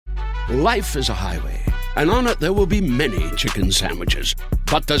Life is a highway, and on it there will be many chicken sandwiches.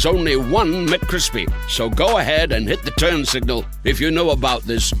 But there's only one McCrispy. So go ahead and hit the turn signal if you know about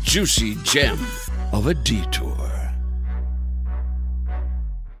this juicy gem of a detour.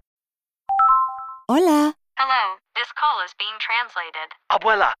 Hola. Hello, this call is being translated.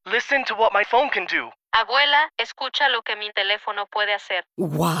 Abuela, listen to what my phone can do. Abuela, escucha lo que mi teléfono puede hacer.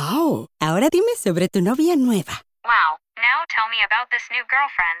 Wow. Ahora dime sobre tu novia nueva. Wow, now tell me about this new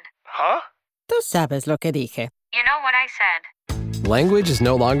girlfriend. Huh? Tú sabes lo que dije. You know what I said. Language is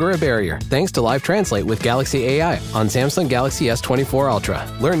no longer a barrier thanks to Live Translate with Galaxy AI on Samsung Galaxy S24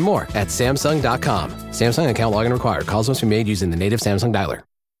 Ultra. Learn more at Samsung.com. Samsung account login required. Calls must be made using the native Samsung dialer.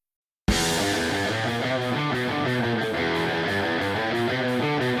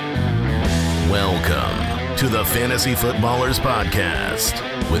 Welcome to the Fantasy Footballers Podcast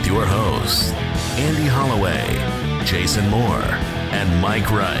with your hosts, Andy Holloway, Jason Moore, and Mike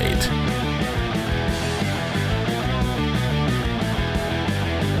Wright.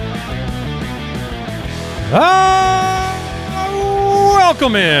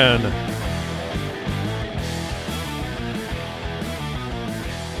 Welcome in.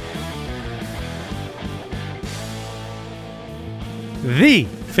 The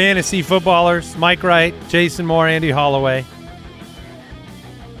Fantasy Footballers, Mike Wright, Jason Moore, Andy Holloway.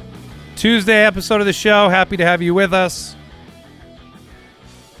 Tuesday episode of the show. Happy to have you with us.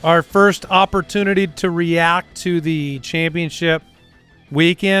 Our first opportunity to react to the championship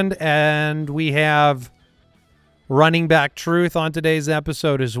weekend, and we have running back truth on today's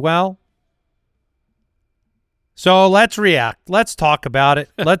episode as well. So let's react. Let's talk about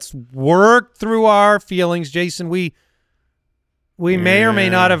it. Let's work through our feelings. Jason, we may or may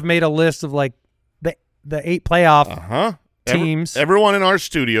not have made a list of like the 8 playoff teams. Everyone in our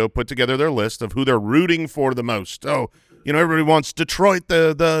studio put together their list of who they're rooting for the most. Oh, everybody wants Detroit,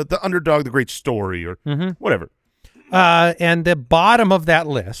 the underdog, the great story, or whatever. And the bottom of that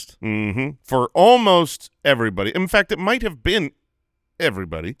list. For almost everybody. In fact, it might have been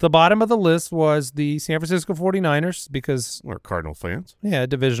everybody. The bottom of the list was the San Francisco 49ers because we're Cardinal fans. Yeah,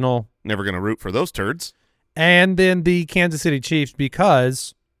 divisional. Never going to root for those turds. And then the Kansas City Chiefs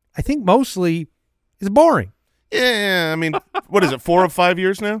because I think mostly it's boring. Yeah, I mean, what is it, 4 or 5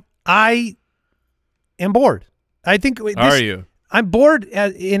 years now? I am bored. I think. Are you? I'm bored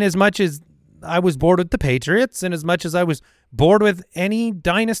in as much as I was bored with the Patriots and as much as I was bored with any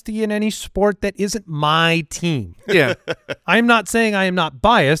dynasty in any sport that isn't my team. Yeah. I'm not saying I am not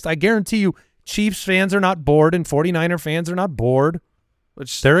biased. I guarantee you Chiefs fans are not bored and 49er fans are not bored.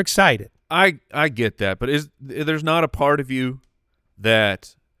 They're excited. I get that, but there's not a part of you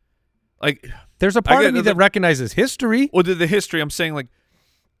that like there's a part of me that recognizes history. Well, the history, I'm saying like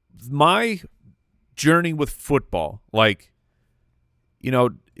my journey with football, like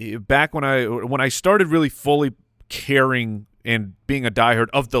back when I started really fully caring and being a diehard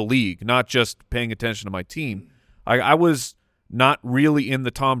of the league, not just paying attention to my team, I was not really in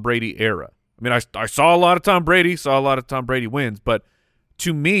the Tom Brady era. I mean, I saw a lot of Tom Brady, saw a lot of Tom Brady wins, but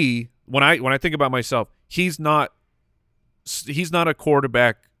to me, when I think about myself, he's not a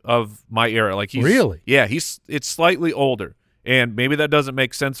quarterback of my era. Like really? Yeah, it's slightly older. And maybe that doesn't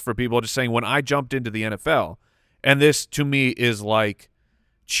make sense for people. Just saying when I jumped into the NFL, and this to me is like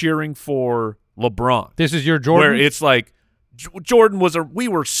cheering for LeBron. This is your Jordan? Where it's like Jordan we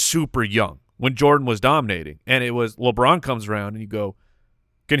were super young when Jordan was dominating. And it was LeBron comes around and you go,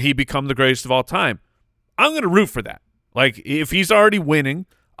 can he become the greatest of all time? I'm going to root for that. Like if he's already winning,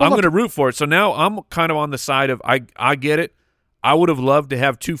 I'm going to root for it. So now I'm kind of on the side of I get it. I would have loved to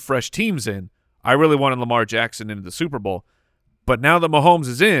have 2 fresh teams in. I really wanted Lamar Jackson into the Super Bowl. But now that Mahomes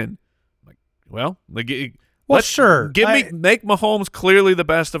is in, sure. Make Mahomes clearly the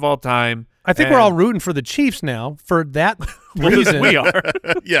best of all time. I think we're all rooting for the Chiefs now for that reason. We are.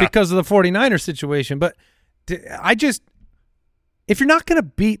 Yeah. Because of the 49ers situation. But if you're not going to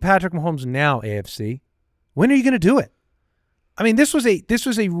beat Patrick Mahomes now, AFC, when are you going to do it? I mean, this was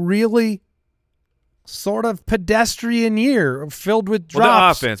a really sort of pedestrian year filled with drops. Well,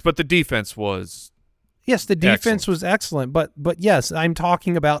 the offense, but the defense was yes, the defense was excellent. But yes, I'm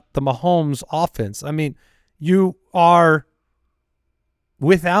talking about the Mahomes offense. I mean, you are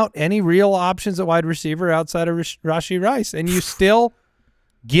without any real options at wide receiver outside of Rashee Rice, and you still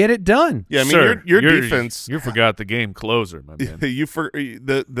get it done. Yeah, I mean, your defense. You forgot the game closer, my man.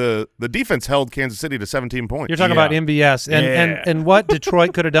 The defense held Kansas City to 17 points. You're talking about MVS and what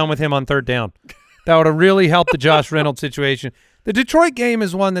Detroit could have done with him on 3rd down. That would have really helped the Josh Reynolds situation. The Detroit game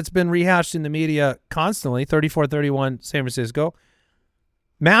is one that's been rehashed in the media constantly, 34-31 San Francisco.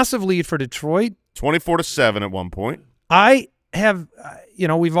 Massive lead for Detroit. 24-7 at one point. I have,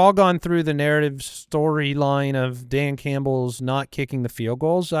 we've all gone through the narrative storyline of Dan Campbell's not kicking the field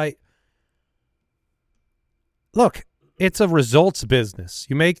goals. Look, it's a results business.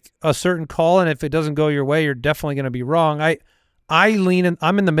 You make a certain call, and if it doesn't go your way, you're definitely going to be wrong. I'm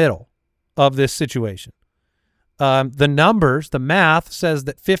in the middle of this situation. The numbers, the math says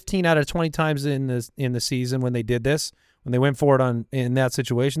that 15 out of 20 times in the season when they did this, when they went for it in that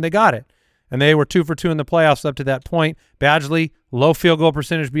situation, they got it. And they were 2 for 2 in the playoffs up to that point. Badgley, low field goal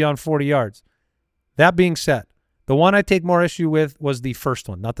percentage beyond 40 yards. That being said, the one I take more issue with was the first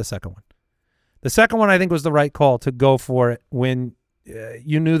one, not the second one. The second one I think was the right call to go for it when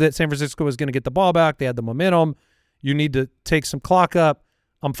you knew that San Francisco was going to get the ball back. They had the momentum. You need to take some clock up.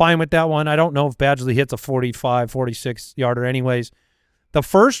 I'm fine with that one. I don't know if Badgley hits a 45, 46-yarder anyways. The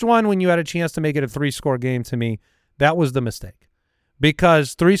first one, when you had a chance to make it a 3-score game, to me, that was the mistake.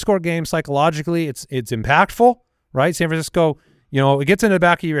 Because 3-score games, psychologically, it's impactful, right? San Francisco, it gets in the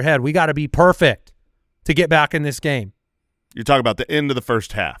back of your head. We got to be perfect to get back in this game. You're talking about the end of the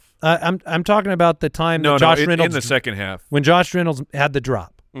first half. I'm talking about the time that Josh Reynolds in the second half when Josh Reynolds had the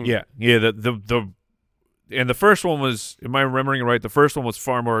drop. Yeah. And the first one was, am I remembering it right? The first one was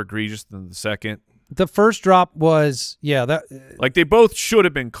far more egregious than the second. The first drop was, like they both should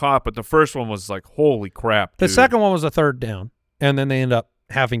have been caught, but the first one was like, holy crap, dude. The second one was a 3rd down, and then they end up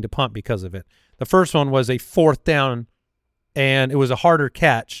having to punt because of it. The first one was a 4th down, and it was a harder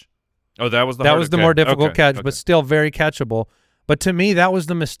catch. Oh, that was the more difficult catch, okay. But still very catchable. But to me, that was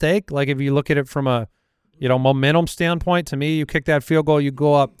the mistake. Like if you look at it from a, momentum standpoint, to me, you kick that field goal, you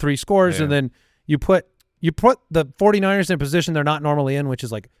go up 3 scores, and then you put the 49ers in a position they're not normally in, which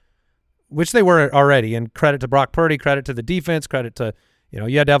they were already. And credit to Brock Purdy, credit to the defense, credit to,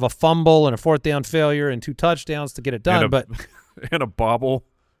 you had to have a fumble and a 4th down failure and 2 touchdowns to get it done. And a bobble.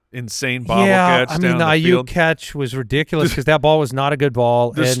 Insane bobble catch. I mean, the IU catch was ridiculous because that ball was not a good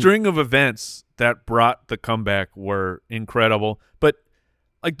ball. The string of events that brought the comeback were incredible. But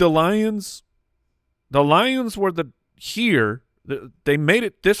like the Lions were they made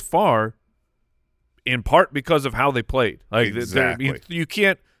it this far in part because of how they played. Like exactly. You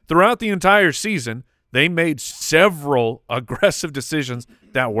can't throughout the entire season. They made several aggressive decisions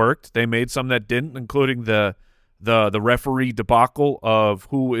that worked. They made some that didn't, including the referee debacle of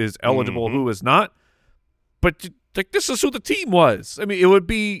who is eligible, who is not. But like this is who the team was. I mean, it would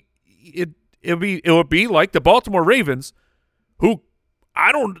be like the Baltimore Ravens, who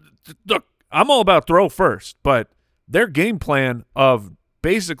I'm all about throw first, but their game plan of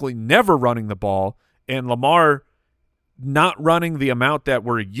basically never running the ball and Lamar not running the amount that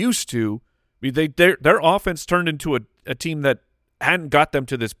we're used to, their offense turned into a team that hadn't got them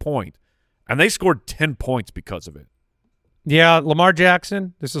to this point. And they scored 10 points because of it. Yeah, Lamar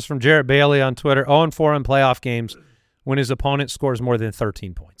Jackson, this is from Jarrett Bailey on Twitter, 0-4 in playoff games when his opponent scores more than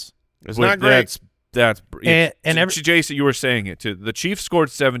 13 points. It's not great. Jason, you were saying it too. The Chiefs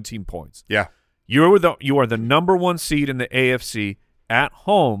scored 17 points. Yeah. You are the number 1 seed in the AFC at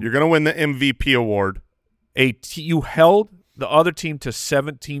home. You're going to win the MVP award. You held the other team to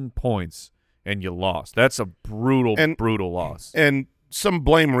 17 points, and you lost. That's a brutal loss. And some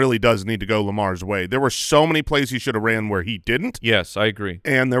blame really does need to go Lamar's way. There were so many plays he should have ran where he didn't. Yes, I agree.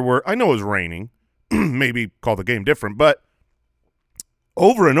 And I know it was raining, maybe call the game different, but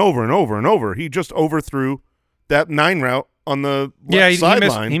over and over and over and over, he just overthrew that 9 route on the left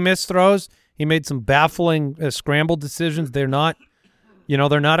sideline. He missed throws. He made some baffling scramble decisions. They're not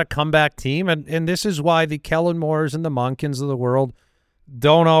a comeback team, and this is why the Kellen Moores and the Monkins of the world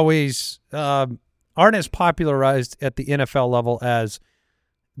don't always aren't as popularized at the NFL level as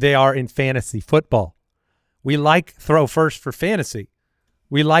they are in fantasy football. We like throw first for fantasy.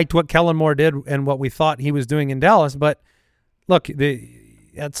 We liked what Kellen Moore did and what we thought he was doing in Dallas, but look,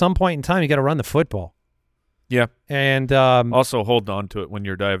 at some point in time, you got to run the football. Yeah, and also hold on to it when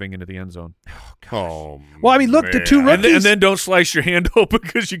you're diving into the end zone. Oh, well, I mean, look, the 2 rookies, and then don't slice your hand open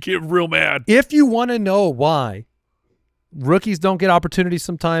because you get real mad. If you want to know why rookies don't get opportunities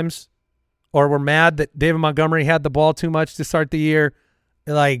sometimes, or we're mad that David Montgomery had the ball too much to start the year,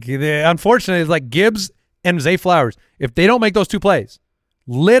 unfortunately, it's like Gibbs and Zay Flowers. If they don't make those 2 plays,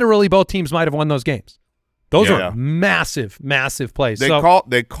 literally both teams might have won those games. Those are massive, massive plays.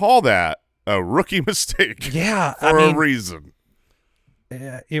 They call that a rookie mistake. Yeah, for a reason.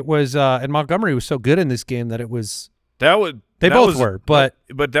 It was, and Montgomery was so good in this game that it was. But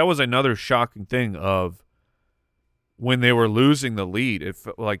that was another shocking thing of when they were losing the lead. It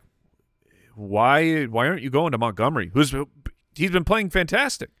felt like, why aren't you going to Montgomery? He's been playing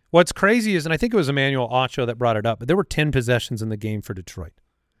fantastic. What's crazy is, and I think it was Emmanuel Acho that brought it up, but there were 10 possessions in the game for Detroit.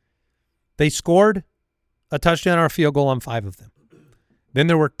 They scored a touchdown or a field goal on 5 of them. Then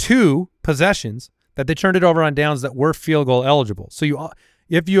there were 2 possessions that they turned it over on downs that were field goal eligible. So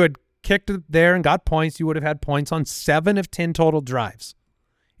if you had kicked it there and got points, you would have had points on 7 of 10 total drives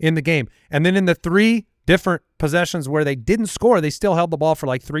in the game. And then in the 3 different possessions where they didn't score, they still held the ball for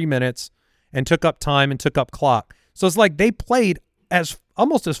like 3 minutes and took up time and took up clock. So it's like they played as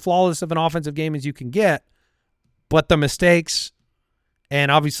almost as flawless of an offensive game as you can get, but the mistakes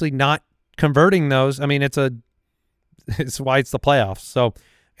and obviously not converting those, I mean, it's why it's the playoffs. So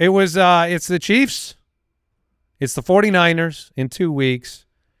it's the Chiefs, it's the 49ers in 2 weeks,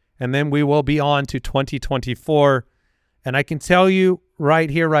 and then we will be on to 2024. And I can tell you right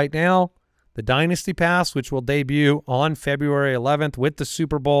here, right now, the Dynasty Pass, which will debut on February 11th with the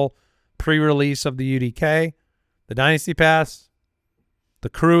Super Bowl pre-release of the UDK, the Dynasty Pass, the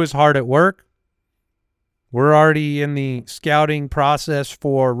crew is hard at work. We're already in the scouting process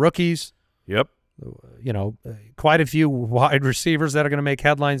for rookies. Yep. You know, quite a few wide receivers that are going to make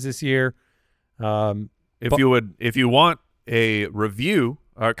headlines this year. If you want a review,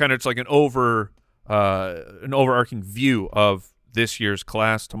 kind of it's like an overarching view of this year's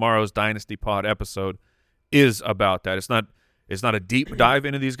class, tomorrow's Dynasty Pod episode is about that. It's not a deep dive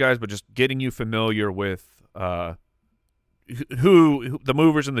into these guys, but just getting you familiar with who the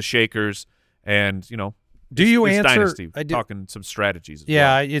movers and the shakers, and do you answer Dynasty, talking some strategies as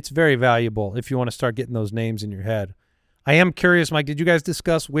well. It's very valuable if you want to start getting those names in your head. I am curious, Mike, did you guys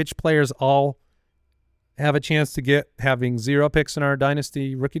discuss which players all have a chance to get having 0 picks in our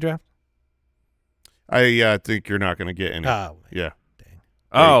Dynasty rookie draft? I think you're not going to get any. Oh, yeah. Dang.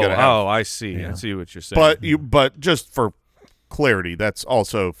 I see. Yeah. I see what you're saying. But just for clarity, that's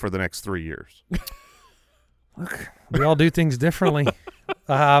also for the next 3 years. Look, we all do things differently.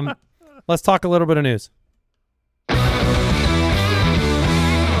 Let's talk a little bit of news.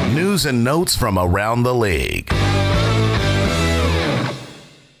 News and notes from around the league.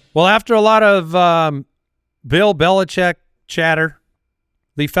 Well, after a lot of Bill Belichick chatter,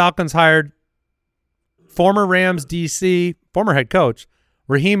 the Falcons hired former Rams DC, former head coach,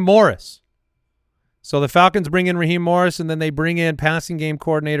 Raheem Morris. So the Falcons bring in Raheem Morris, and then they bring in passing game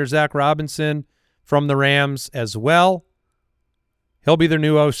coordinator Zach Robinson from the Rams as well. He'll be their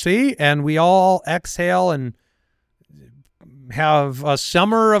new OC, and we all exhale and have a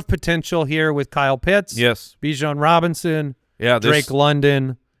summer of potential here with Kyle Pitts, yes, Bijan Robinson, Drake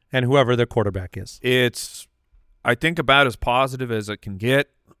London, and whoever their quarterback is. It's, I think, about as positive as it can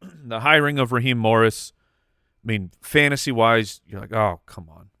get. The hiring of Raheem Morris, I mean, fantasy-wise, you're like, oh, come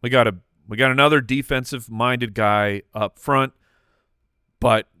on. We got another defensive-minded guy up front,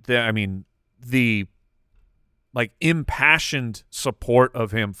 but the impassioned support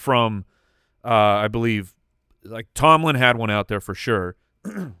of him from, I believe, like Tomlin had one out there for sure,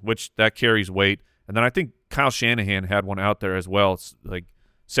 which that carries weight. And then I think Kyle Shanahan had one out there as well. It's like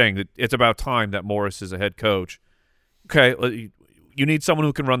saying that it's about time that Morris is a head coach. Okay, you need someone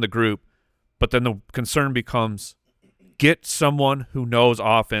who can run the group, but then the concern becomes get someone who knows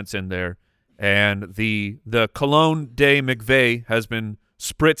offense in there. And the Cologne de McVay has been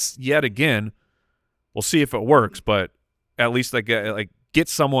spritzed yet again. We'll see if it works, but at least get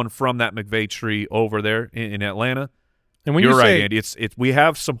someone from that McVay tree over there in Atlanta. And when you're right, Andy. It's we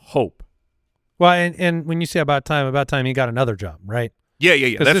have some hope. Well, and when you say about time he got another job, right? Yeah.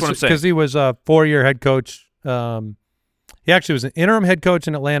 That's what I'm saying. Because he was a 4-year head coach. He actually was an interim head coach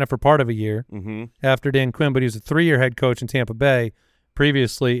in Atlanta for part of a year after Dan Quinn, but he was a 3-year head coach in Tampa Bay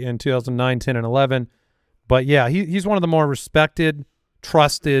previously in 2009, 10, and 11. But, yeah, he's one of the more respected,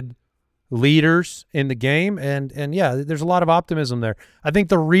 trusted leaders in the game, and yeah, there's a lot of optimism there. I think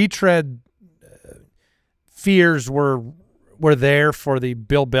the retread fears were there for the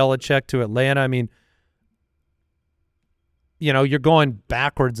Bill Belichick to Atlanta. I mean, you're going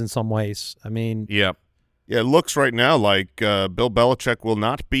backwards in some ways. I mean, yeah, it looks right now like Bill Belichick will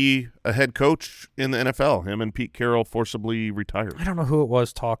not be a head coach in the NFL. Him and Pete Carroll forcibly retired. I don't know who it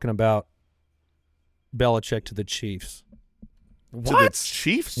was talking about Belichick to the Chiefs. What? To the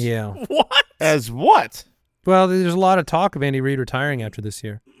Chiefs? Yeah. What? As what? Well, there's a lot of talk of Andy Reid retiring after this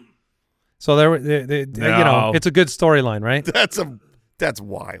year. So it's a good storyline, right? That's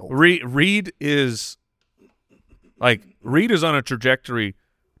wild. Reid is on a trajectory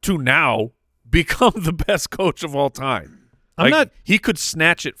to now become the best coach of all time. He could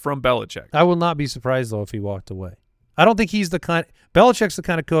snatch it from Belichick. I will not be surprised though if he walked away. I don't think he's Belichick's the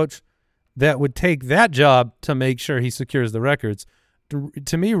kind of coach that would take that job to make sure he secures the records.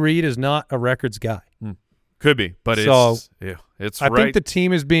 To me, Reid is not a records guy. Could be, but it's I think the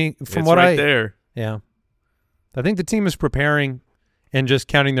team is being there. Yeah, I think the team is preparing and just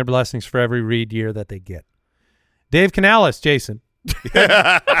counting their blessings for every Reid year that they get. Dave Canales, Jason.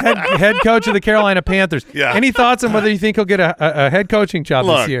 head coach of the Carolina Panthers. Yeah. Any thoughts on whether you think he'll get a head coaching job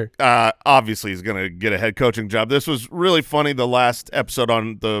this year? Obviously he's going to get a head coaching job. This was really funny. The last episode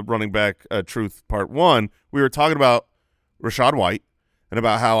on the Running Back Truth Part 1, we were talking about Rachaad White and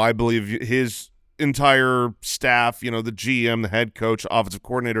about how I believe his entire staff, the GM, the head coach, offensive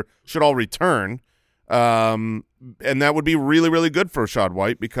coordinator, should all return. And that would be really, really good for Rachaad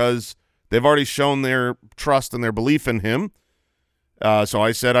White because they've already shown their trust and their belief in him. So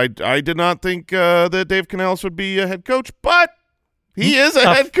I said I did not think that Dave Canales would be a head coach, but he is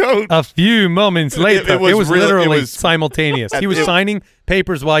a head coach. A few moments later, it was literally simultaneous. He was signing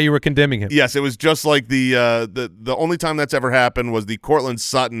papers while you were condemning him. Yes, it was just like the only time that's ever happened was the Cortland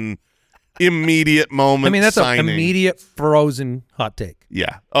Sutton immediate moment. I mean, that's signing. an immediate frozen hot take.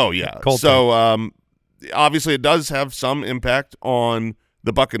 Yeah. Oh, yeah. Cold so obviously it does have some impact on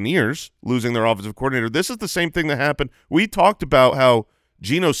the Buccaneers losing their offensive coordinator. This is the same thing that happened. We talked about how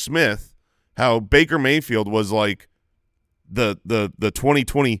Geno Smith, how Baker Mayfield was like the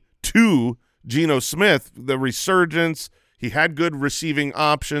 2022 Geno Smith, the resurgence. He had good receiving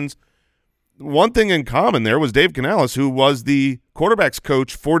options. One thing in common there was Dave Canales, who was the quarterbacks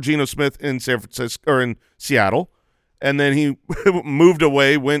coach for Geno Smith in San Francisco or in Seattle, and then he moved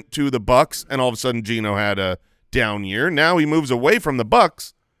away, went to the Bucs, and all of a sudden Geno had a down year. Now he moves away from the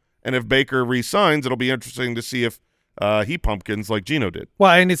Bucs, and if Baker re-signs, it'll be interesting to see if he pumpkins like Geno did.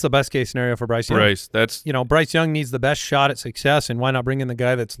 Well, and it's the best case scenario for Bryce Young. Bryce, that's Bryce Young needs the best shot at success, and why not bring in the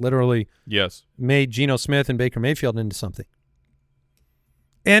guy that's literally made Geno Smith and Baker Mayfield into something?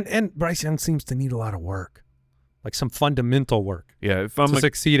 And Bryce Young seems to need a lot of work, like some fundamental work. Yeah, to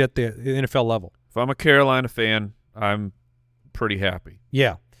succeed at the NFL level. If I'm a Carolina fan, I'm pretty happy.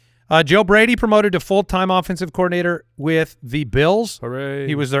 Yeah. Joe Brady promoted to full-time offensive coordinator with the Bills. Hooray.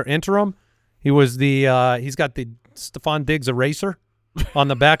 He was their interim. He was he's got the Stephon Diggs eraser on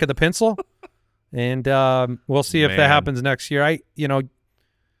the back of the pencil. And we'll see if that happens next year.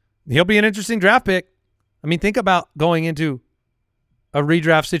 He'll be an interesting draft pick. I mean, think about going into a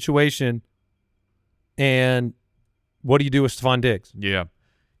redraft situation and what do you do with Stephon Diggs? Yeah.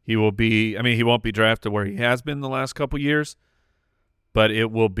 He won't be drafted where he has been the last couple years. But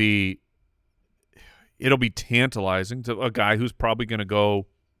it'll be tantalizing to a guy who's probably going to go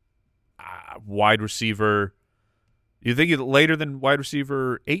wide receiver. You think later than wide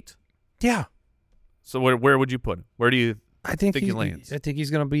receiver 8? Yeah. So where would you put him? Where do you think he lands? I think he's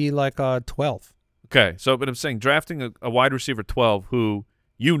going to be like 12. Okay, but I'm saying drafting a wide receiver 12 who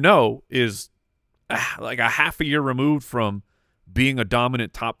is like a half a year removed from being a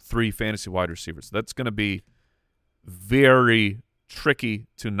dominant top 3 fantasy wide receiver. So that's going to be very tricky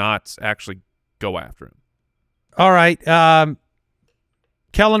to not actually go after him. All right.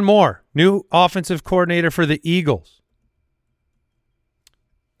 Kellen Moore, new offensive coordinator for the Eagles.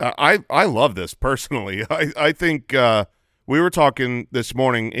 I love this personally. I think we were talking this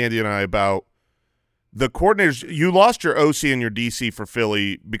morning, Andy and I, about the coordinators. You lost your OC and your DC for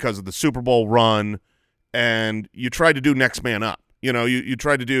Philly because of the Super Bowl run, and you tried to do next man up. You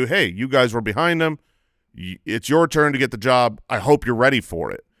tried to do, hey, you guys were behind them. It's your turn to get the job. I hope you're ready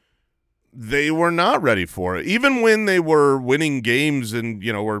for it. They were not ready for it. Even when they were winning games and,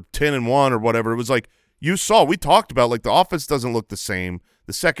 were 10-1 or whatever, it was like you saw, we talked about, like, the offense doesn't look the same.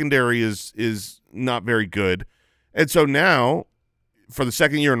 The secondary is not very good. And so now, for the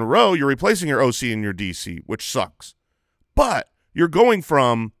second year in a row, you're replacing your OC and your DC, which sucks. But you're going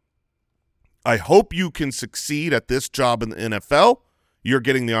from, I hope you can succeed at this job in the NFL, you're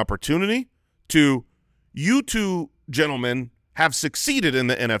getting the opportunity, to you two gentlemen have succeeded in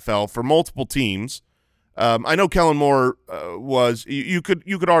the NFL for multiple teams. I know Kellen Moore was. You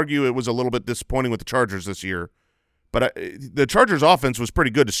could argue it was a little bit disappointing with the Chargers this year, but the Chargers' offense was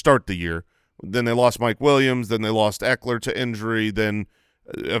pretty good to start the year. Then they lost Mike Williams. Then they lost Eckler to injury. Then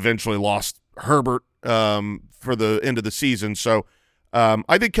eventually lost Herbert for the end of the season. So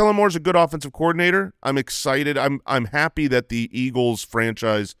I think Kellen Moore's a good offensive coordinator. I'm excited. I'm happy that the Eagles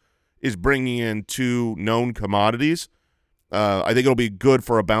franchise is bringing in 2 known commodities. I think it'll be good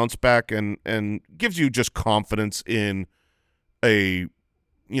for a bounce back and gives you just confidence in a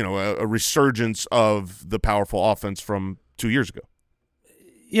resurgence of the powerful offense from 2 years ago.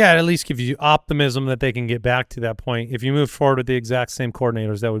 Yeah, it at least gives you optimism that they can get back to that point. If you move forward with the exact same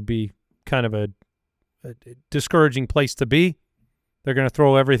coordinators, that would be kind of a discouraging place to be. They're going to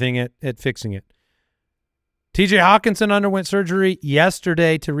throw everything at fixing it. TJ Hawkinson underwent surgery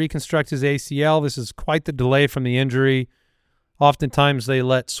yesterday to reconstruct his ACL. This is quite the delay from the injury. Oftentimes they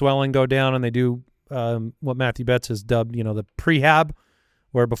let swelling go down and they do what Matthew Betts has dubbed, the prehab,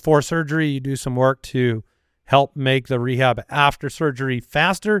 where before surgery you do some work to help make the rehab after surgery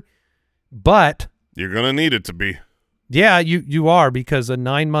faster. But you're going to need it to be. Yeah, you are, because a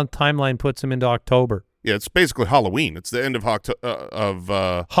 9-month timeline puts him into October. Yeah, it's basically Halloween. It's the end of October.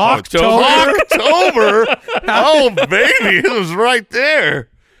 October. Oh, baby, it was right there.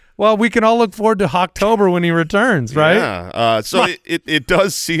 Well, we can all look forward to October when he returns, right? Yeah. So it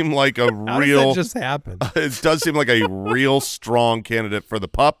does seem like a real. Does that just happen? It does seem like a real strong candidate for the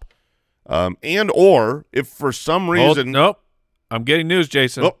pup. Or if for some reason. Nope. I'm getting news,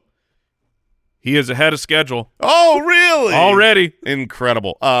 Jason. Oh. He is ahead of schedule. Oh, really? Already.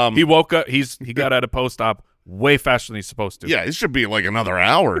 Incredible. He woke up. He got out of post-op way faster than he's supposed to. Yeah, it should be like another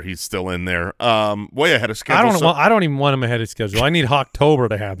hour. He's still in there. Way ahead of schedule. I don't even want him ahead of schedule. I need October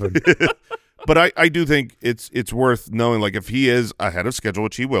to happen. But I do think it's worth knowing, like, if he is ahead of schedule,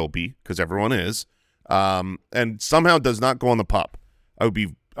 which he will be, because everyone is, and somehow does not go on the pup, I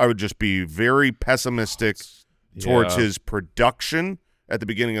would just be very pessimistic towards his production at the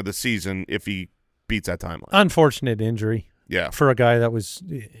beginning of the season if he beats that timeline. Unfortunate injury. Yeah. For a guy that was,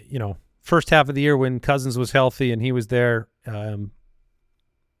 first half of the year when Cousins was healthy and he was there.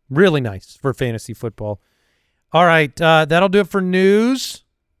 Really nice for fantasy football. All right, that'll do it for news.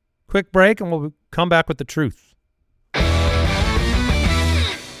 Quick break, and we'll come back with the truth.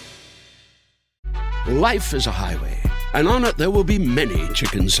 Life is a highway, and on it there will be many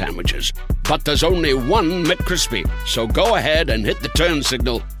chicken sandwiches. But there's only one McCrispy. So go ahead and hit the turn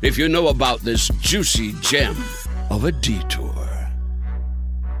signal if you know about this juicy gem of a detour.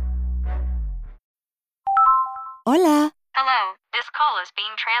 Hola. Hello, this call is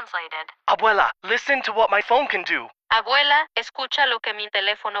being translated. Abuela, listen to what my phone can do. Abuela, escucha lo que mi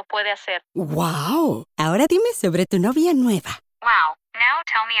teléfono puede hacer. Wow. Ahora dime sobre tu novia nueva. Wow, now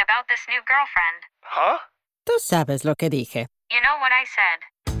tell me about this new girlfriend. Huh? Tú sabes lo que dije. You know what I said.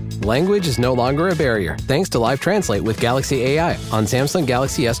 Language is no longer a barrier thanks to Live Translate with Galaxy AI on Samsung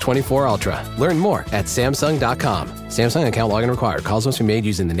Galaxy S24 Ultra. Learn more at Samsung.com. Samsung account login required. Calls must be made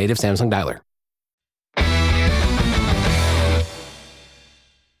using the native Samsung dialer.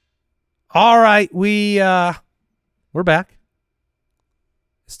 All right, we're back.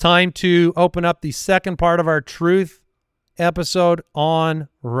 It's time to open up the second part of our truth episode on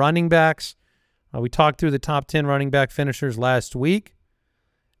running backs. We talked through the top 10 running back finishers last week.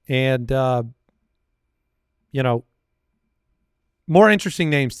 And, more interesting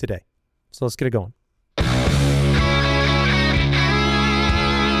names today. So let's get it going.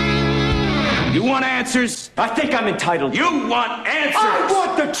 You want answers? I think I'm entitled. You want answers? I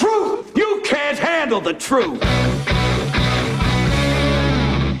want the truth. You can't handle the truth.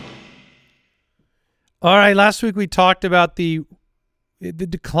 All right, last week we talked about the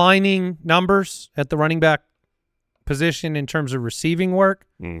declining numbers at the running back position in terms of receiving work.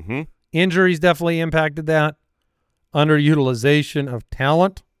 Mm-hmm. Injuries definitely impacted that. Underutilization of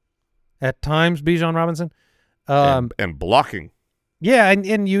talent at times, Bijan Robinson. And blocking. Yeah,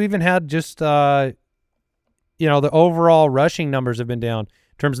 and you even had just, the overall rushing numbers have been down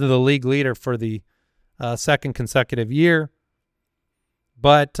in terms of the league leader for the second consecutive year.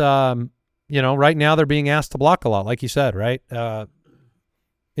 But, right now they're being asked to block a lot, like you said, right?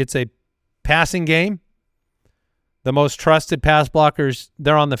 It's a passing game. The most trusted pass blockers,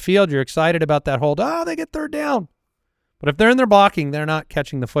 they're on the field. You're excited about that hold. Oh, they get third down. But if they're in their blocking, they're not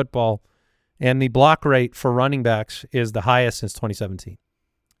catching the football. And the block rate for running backs is the highest since 2017.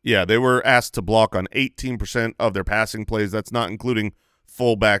 Yeah, they were asked to block on 18% of their passing plays. That's not including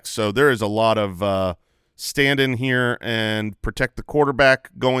fullbacks. So there is a lot of stand in here and protect the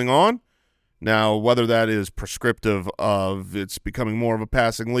quarterback going on. Now, whether that is prescriptive of it's becoming more of a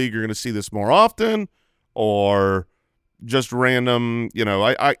passing league, you're going to see this more often, or just random,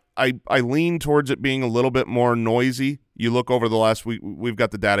 I lean towards it being a little bit more noisy. You look over the last week, we've got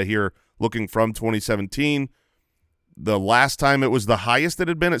the data here looking from 2017. The last time it was the highest it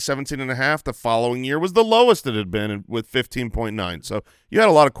had been at 17.5. The following year was the lowest it had been with 15.9. So you had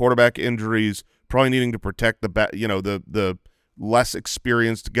a lot of quarterback injuries, probably needing to protect the less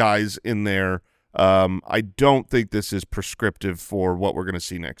experienced guys in there. I don't think this is prescriptive for what we're going to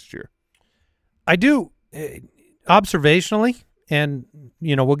see next year. I do. Observationally, and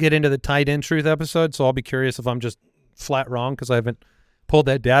we'll get into the tight end truth episode, so I'll be curious if I'm just flat wrong because I haven't pulled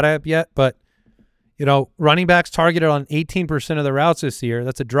that data up yet. But running backs targeted on 18% of the routes this year.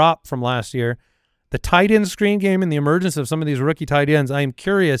 That's a drop from last year. The tight end screen game and the emergence of some of these rookie tight ends, I am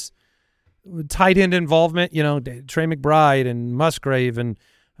curious. Tight end involvement, Trey McBride and Musgrave and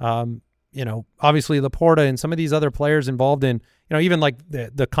obviously Laporta and some of these other players involved in even like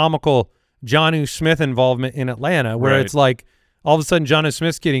the comical Jonnu Smith involvement in Atlanta, where It's like all of a sudden Jonnu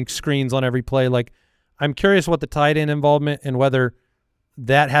Smith's getting screens on every play. Like, I'm curious what the tight end involvement and whether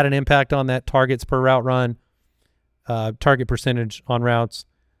that had an impact on that targets per route run, target percentage on routes.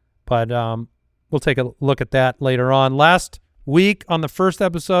 But we'll take a look at that later on. Last week on the first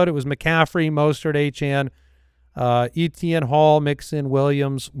episode, it was McCaffrey, Mostert, Achane, Etienne, Hall, Mixon,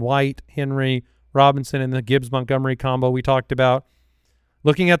 Williams, White, Henry, Robinson, and the Gibbs-Montgomery combo we talked about.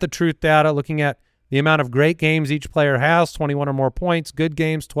 Looking at the truth data, looking at the amount of great games each player has, 21 or more points, good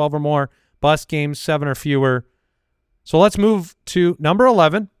games, 12 or more, bust games, 7 or fewer. So let's move to number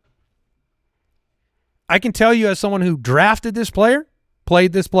 11. I can tell you as someone who drafted this player,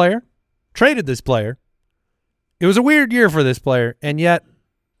 played this player, traded this player, it was a weird year for this player, and yet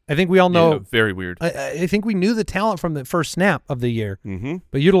I think we all know. Yeah, very weird. I think we knew the talent from the first snap of the year,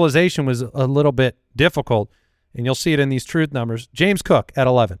 but utilization was a little bit difficult, and you'll see it in these truth numbers. James Cook at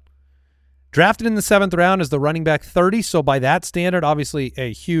 11. Drafted in the 7th round as the running back 30, so by that standard, obviously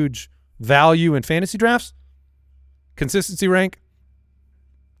a huge value in fantasy drafts. Consistency rank,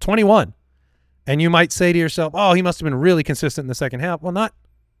 21. And you might say to yourself, oh, he must have been really consistent in the second half. Well, not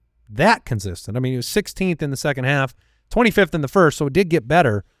that consistent. I mean, he was 16th in the second half, 25th in the first, so it did get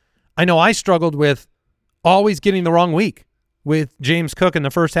better. I know I struggled with always getting the wrong week with James Cook in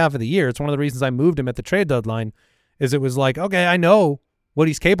the first half of the year. It's one of the reasons I moved him at the trade deadline, is it was like, okay, I know what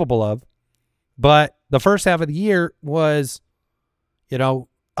he's capable of, but the first half of the year was,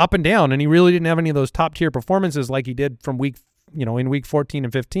 up and down, and he really didn't have any of those top-tier performances like he did from in week 14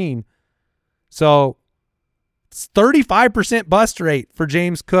 and 15. So it's 35% bust rate for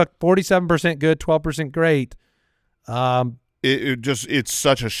James Cook, 47% good, 12% great. It's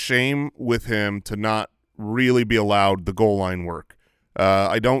such a shame with him to not really be allowed the goal line work.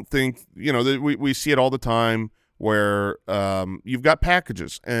 I don't think, we see it all the time where you've got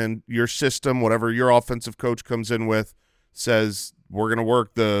packages and your system, whatever your offensive coach comes in with, says we're going to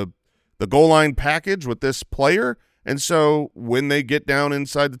work the goal line package with this player. And so when they get down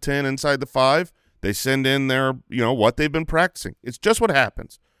inside the 10, inside the 5, they send in their, what they've been practicing. It's just what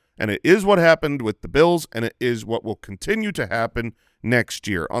happens. And it is what happened with the Bills, and it is what will continue to happen next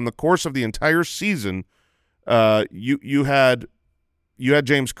year. On the course of the entire season, you had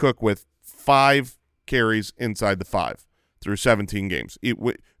James Cook with 5 carries inside the 5 through 17 games.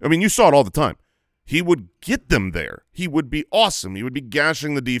 You saw it all the time. He would get them there. He would be awesome. He would be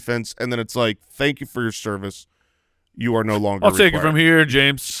gashing the defense, and then it's like, thank you for your service. You are no longer I'll take it from here,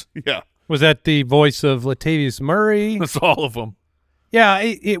 James. Yeah. Was that the voice of Latavius Murray? That's all of them. Yeah,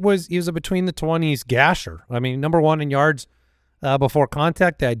 he was a between-the-20s gasher. I mean, number 1 in yards before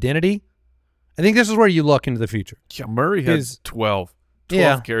contact, the identity. I think this is where you look into the future. Yeah, Murray has 12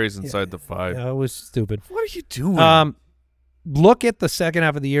 carries inside the 5. Yeah, it was stupid. What are you doing? Look at the second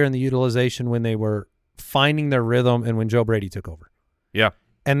half of the year and the utilization when they were finding their rhythm and when Joe Brady took over. Yeah.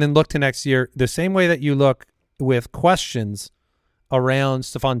 And then look to next year. The same way that you look with questions around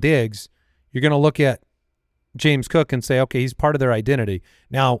Stephon Diggs, you're going to look at James Cook and say, okay, he's part of their identity.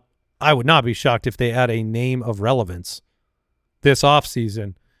 Now, I would not be shocked if they add a name of relevance this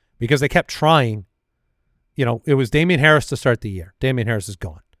offseason because they kept trying. It was Damian Harris to start the year. Damian Harris is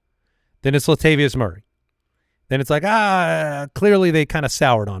gone. Then it's Latavius Murray. Then it's like, clearly they kind of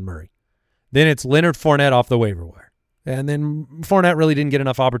soured on Murray. Then it's Leonard Fournette off the waiver wire. And then Fournette really didn't get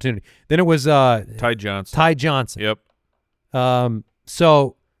enough opportunity. Then it was Ty Johnson. Yep.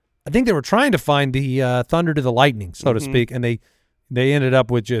 So I think they were trying to find the thunder to the lightning, so to speak, and they ended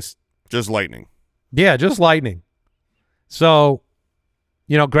up with just lightning. Yeah, just lightning. So,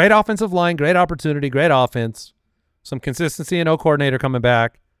 great offensive line, great opportunity, great offense, some consistency and coordinator coming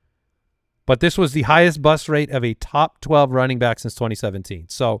back. But this was the highest bust rate of a top 12 running back since 2017.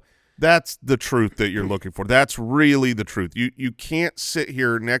 So that's the truth that you're looking for. That's really the truth. You can't sit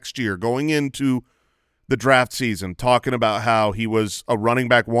here next year going into the draft season talking about how he was a running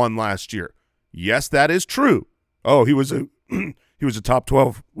back 1 last year. Yes, that is true. Oh, he was a top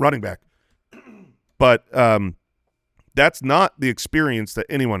 12 running back. But that's not the experience that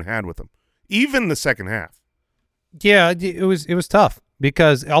anyone had with him, even the second half. Yeah, it was tough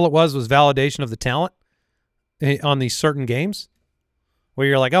because all it was validation of the talent on these certain games where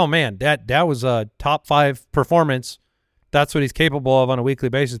you're like, oh, man, that was a top 5 performance. That's what he's capable of on a weekly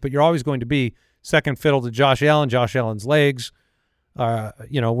basis. But you're always going to be second fiddle to Josh Allen, Josh Allen's legs.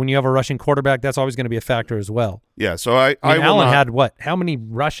 When you have a rushing quarterback, that's always going to be a factor as well. Yeah, so I Allen had what? How many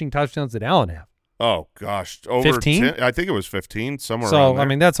rushing touchdowns did Allen have? Oh, gosh. Over 15? 10, I think it was 15, somewhere around there. So, I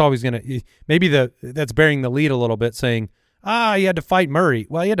mean, that's always going to – maybe that's bearing the lead a little bit, saying, you had to fight Murray.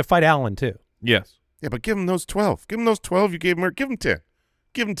 Well, you had to fight Allen too. Yes. Yeah, but give him those 12. Give him those 12 you gave Murray. Give him 10.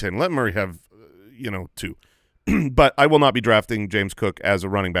 Give him 10. Let Murray have, 2. But I will not be drafting James Cook as a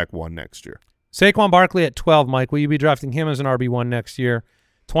running back 1 next year. Saquon Barkley at 12, Mike. Will you be drafting him as an RB1 next year?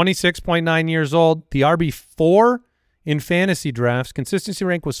 26.9 years old. The RB4 in fantasy drafts. Consistency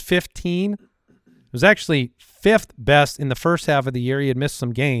rank was 15. It was actually 5th best in the first half of the year. He had missed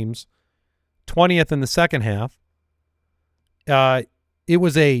some games. 20th in the second half. It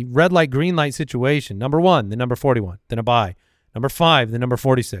was a red light, green light situation. Number 1, the number 41, then a bye. Number 5, the number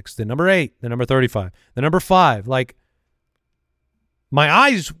 46, then number 8, the number 35, the number 5. Like, my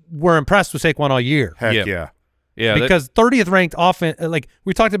eyes were impressed with Saquon all year. Heck yeah. Yeah, because 30th ranked offense, like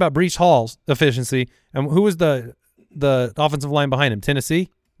we talked about Breece Hall's efficiency, and who was the offensive line behind him? Tennessee?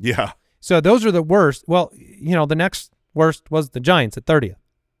 Yeah. So those are the worst. Well, the next worst was the Giants at 30th.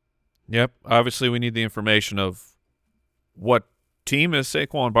 Yep. Obviously, we need the information of what team is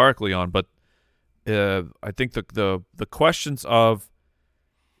Saquon Barkley on, but I think the questions of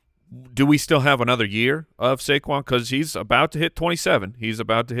do we still have another year of Saquon, because he's about to hit 27. He's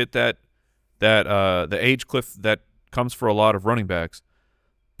about to hit that the age cliff that comes for a lot of running backs.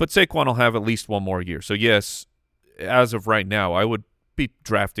 But Saquon will have at least one more year. So yes, as of right now, I would be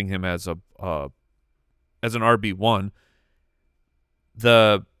drafting him as an RB1.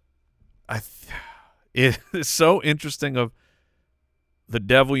 It's so interesting of the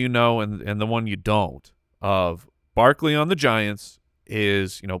devil you know and the one you don't. Of Barkley on the Giants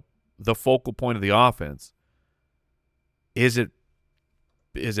is the focal point of the offense. Is it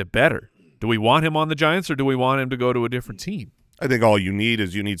better? Do we want him on the Giants, or do we want him to go to a different team? I think all you need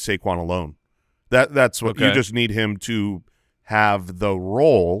is Saquon alone. That's what you just need him to have the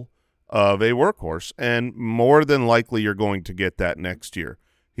role of a workhorse, and more than likely you're going to get that next year.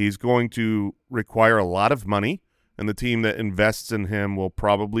 He's going to require a lot of money, and the team that invests in him will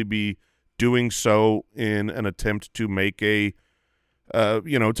probably be doing so in an attempt to make a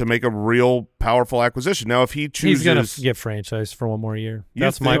real powerful acquisition. Now, if he chooses, he's going to get franchised for one more year.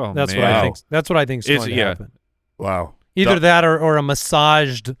 That's what I think. That's what I think is going to happen. Wow. Either that or a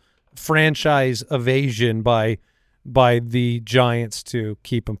massaged franchise evasion by the Giants to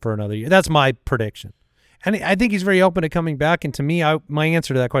keep him for another year. That's my prediction. And I think he's very open to coming back. And to me, my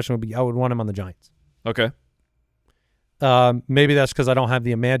answer to that question would be I would want him on the Giants. Okay. Maybe that's because I don't have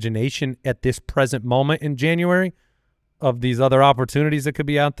the imagination at this present moment in January of these other opportunities that could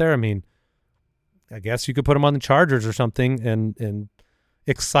be out there. I mean, I guess you could put him on the Chargers or something and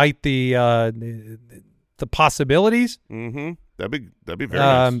excite the possibilities. Mm-hmm. That'd be very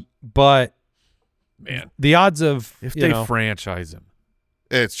nice. But man, the odds of if they franchise him,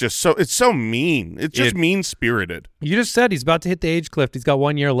 it's so mean. It's just mean-spirited. You just said he's about to hit the age cliff. He's got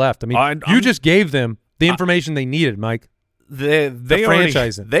 1 year left. I mean, you just gave them the information they needed, Mike. They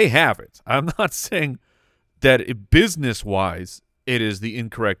franchise him. They have it. I'm not saying that business-wise it is the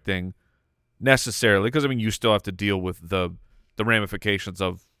incorrect thing necessarily, because, I mean, you still have to deal with the ramifications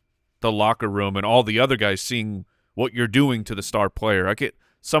of the locker room and all the other guys seeing what you're doing to the star player.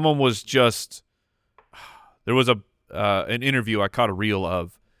 Someone was just – there was an interview I caught a reel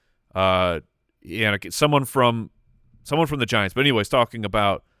of someone from the Giants, but anyways, talking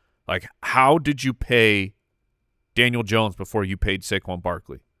about, like, how did you pay Daniel Jones before you paid Saquon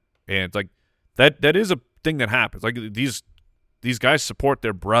Barkley? And it's like that is a thing that happens. Like, these guys support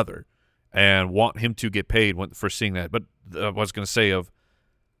their brother and want him to get paid for seeing that. But I was going to say,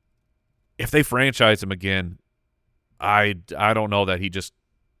 if they franchise him again, I don't know that he just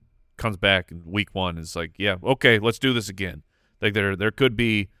comes back in week 1 and is like, yeah, okay, let's do this again. Like, there could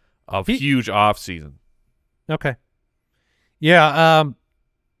be a huge off season. Okay. Yeah.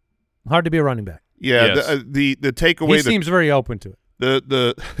 Hard to be a running back. Yeah. Yes. The takeaway. He seems very open to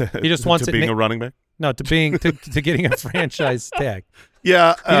it. He just wants to being a running back. No, to getting a franchise tag.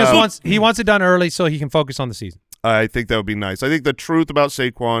 Yeah. He wants it done early so he can focus on the season. I think that would be nice. I think the truth about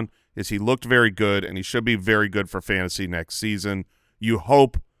Saquon is he looked very good, and he should be very good for fantasy next season. You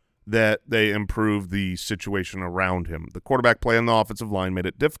hope that they improve the situation around him. The quarterback play on the offensive line made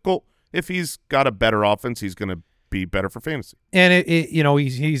it difficult. If he's got a better offense, he's going to be better for fantasy. And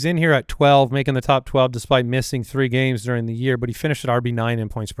he's in here at 12, making the top 12 despite missing 3 games during the year, but he finished at RB9 in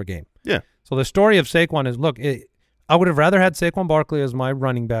points per game. Yeah. So the story of Saquon is, look, I would have rather had Saquon Barkley as my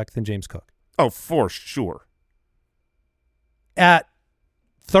running back than James Cook. Oh, for sure. At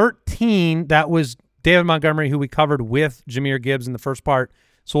 13, that was David Montgomery, who we covered with Jahmyr Gibbs in the first part.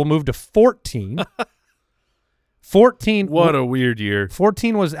 So we'll move to 14. 14. What a weird year.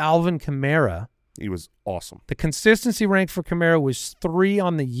 14 was Alvin Kamara. He was awesome. The consistency rank for Kamara was 3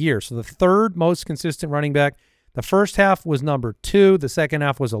 on the year, so the third most consistent running back. The first half was number 2. The second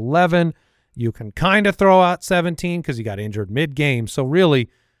half was 11. You can kind of throw out 17 because he got injured mid-game. So really,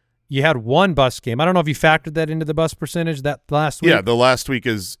 you had one bust game. I don't know if you factored that into the bust percentage that last week. Yeah, the last week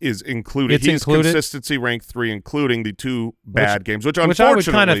is included. It's He's included. consistency ranked 3, including the 2 bad games, which I would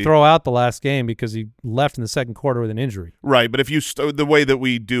unfortunately kind of throw out the last game because he left in the second quarter with an injury. Right, but if you the way that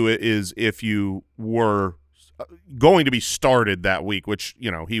we do it is if you were going to be started that week, which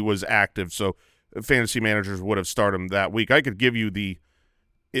he was active, so fantasy managers would have started him that week. I could give you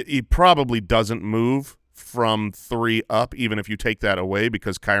he probably doesn't move from 3 up, even if you take that away,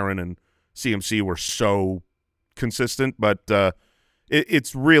 because Kyren and CMC were so consistent. But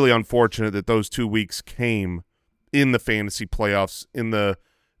it's really unfortunate that those 2 weeks came in the fantasy playoffs, in the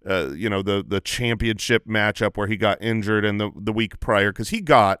the championship matchup where he got injured, and the week prior, because he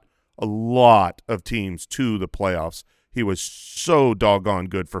got a lot of teams to the playoffs. He was so doggone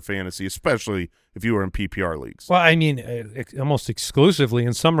good for fantasy, especially if you were in PPR leagues. Well, I mean, almost exclusively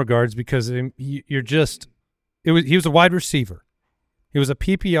in some regards, because he was a wide receiver. He was a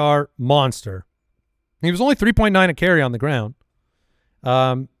PPR monster. He was only 3.9 a carry on the ground.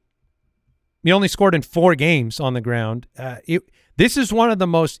 He only scored in 4 games on the ground. This is one of the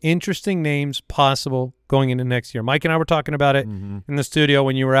most interesting names possible going into next year. Mike and I were talking about it in the studio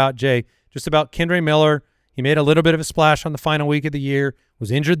when you were out, Jay, just about Kendre Miller. He made a little bit of a splash on the final week of the year, was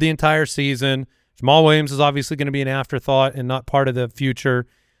injured the entire season. Jamal Williams is obviously going to be an afterthought and not part of the future.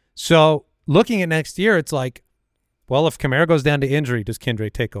 So looking at next year, it's like, well, if Kamara goes down to injury, does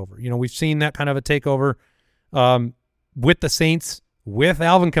Kendre take over? We've seen that kind of a takeover with the Saints, with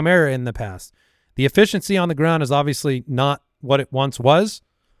Alvin Kamara in the past. The efficiency on the ground is obviously not what it once was.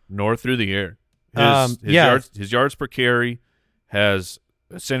 Nor through the air. His yards per carry has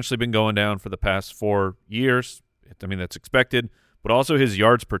essentially been going down for the past 4 years. I mean, that's expected. But also his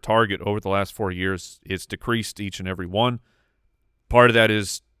yards per target over the last 4 years, it's decreased each and every one. Part of that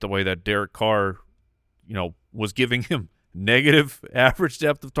is the way that Derek Carr, was giving him negative average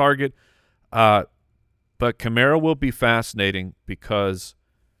depth of target. But Kamara will be fascinating because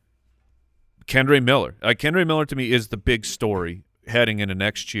Kendre Miller to me is the big story heading into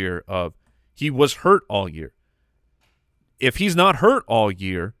next year. He was hurt all year. If he's not hurt all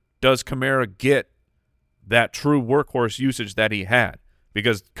year, does Kamara get that true workhorse usage that he had?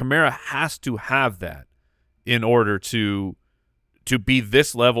 Because Kamara has to have that in order to be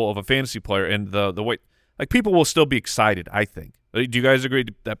this level of a fantasy player. And the way, like, people will still be excited, I think. Do you guys agree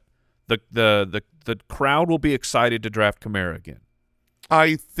that the crowd will be excited to draft Kamara again?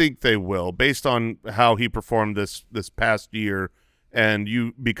 I think they will, based on how he performed this past year.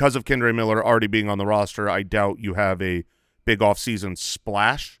 And because of Kendre Miller already being on the roster, I doubt you have a big offseason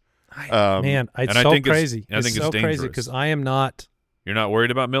splash. Man, it's so crazy. It's so crazy because I am not. You're not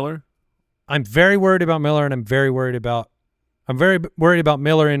worried about Miller? I'm very worried about Miller, and I'm very worried about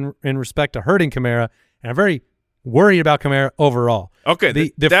Miller in respect to hurting Kamara, and I'm very worried about Kamara overall.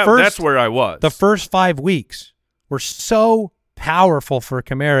 Okay, that's where I was. The first 5 weeks were so powerful for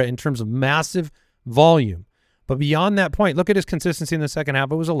Kamara in terms of massive volume. But beyond that point, look at his consistency in the second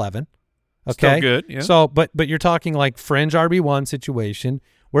half. It was 11. Okay. Still good, yeah. So, but you're talking like fringe RB1 situation.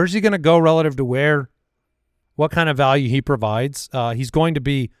 Where's he going to go relative to what kind of value he provides? He's going to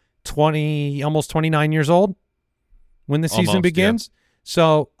be almost 29 years old when the season begins. Yeah.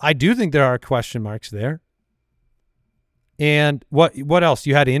 So I do think there are question marks there. And what else?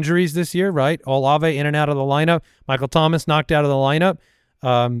 You had injuries this year, right? Olave in and out of the lineup. Michael Thomas knocked out of the lineup.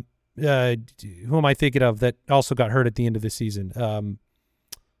 Who am I thinking of that also got hurt at the end of the season?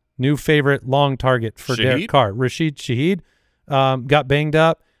 New favorite long target for Derek Carr, Rashid Shaheed, got banged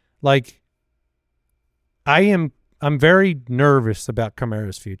up. Like, I'm very nervous about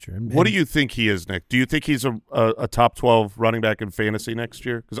Kamara's future. What do you think he is, Nick? Do you think he's a top 12 running back in fantasy next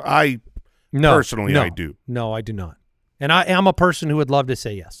year? Because I do. No, I do not. And I am a person who would love to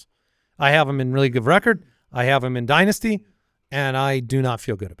say yes. I have him in really good record. I have him in Dynasty, and I do not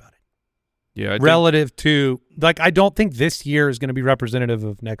feel good about it. Yeah, relative to, like, I don't think this year is going to be representative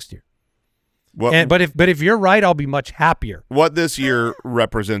of next year. Well, but if you're right, I'll be much happier. What this year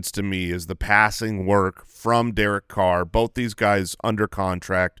represents to me is the passing work from Derek Carr. Both these guys under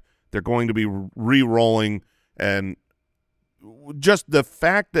contract. They're going to be re-rolling, and just the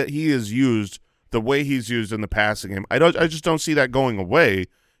fact that he is used the way he's used in the passing game, I just don't see that going away,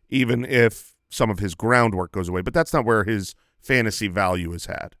 even if some of his groundwork goes away. But that's not where his fantasy value is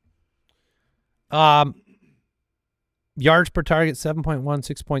had. Yards per target, 7.1,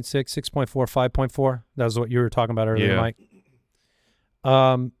 6.6, 6.4, 5.4. That was what you were talking about earlier, Mike.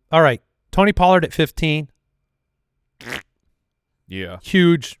 All right. Tony Pollard at 15. Yeah.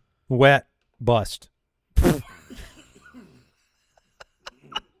 Huge, wet bust.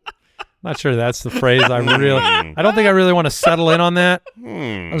 Not sure that's the phrase I don't think I really want to settle in on that.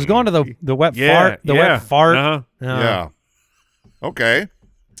 I was going to the wet fart. The wet fart. Uh-huh. Yeah. Okay.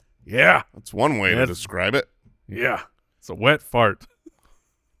 Yeah. That's one way to describe it. Yeah. It's a wet fart.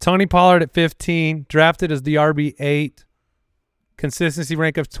 Tony Pollard at 15, drafted as the RB8, consistency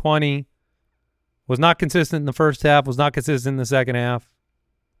rank of 20, was not consistent in the first half, was not consistent in the second half,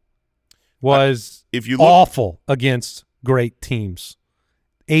 was if you look, awful against great teams.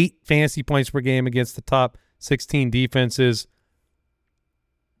 8 fantasy points per game against the top 16 defenses.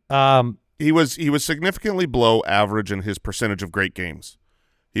 He was significantly below average in his percentage of great games.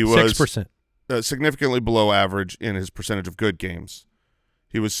 He was 6%. Significantly below average in his percentage of good games.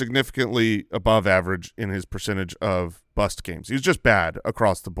 He was significantly above average in his percentage of bust games. He was just bad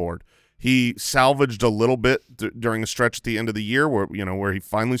across the board. He salvaged a little bit during a stretch at the end of the year where he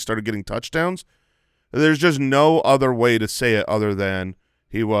finally started getting touchdowns. There's just no other way to say it other than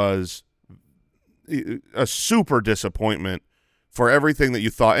he was a super disappointment for everything that you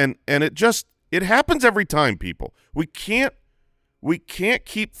thought. And it happens every time, people. We can't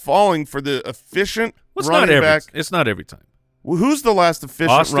keep falling for the efficient running back. It's not every time. Who's the last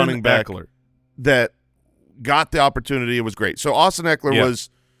efficient Austin running back Eckler that got the opportunity? It was great. So Austin Eckler was,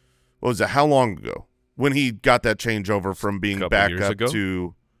 what was it, how long ago when he got that changeover from being backup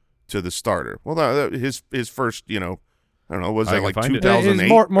to the starter? Well, his first, I don't know, was that like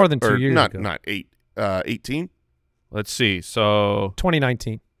 2008? More than 2 years ago. Not 18? Let's see. So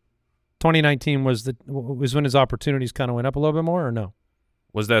 2019. 2019 was when his opportunities kind of went up a little bit more, or no?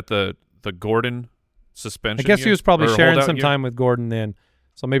 Was that the Gordon suspension? I guess year? He was probably Or sharing holdout some year? time with Gordon then,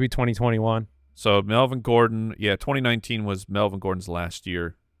 so maybe 2021. So Melvin Gordon, 2019 was Melvin Gordon's last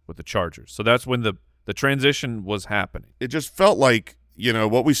year with the Chargers. So that's when the transition was happening. It just felt like,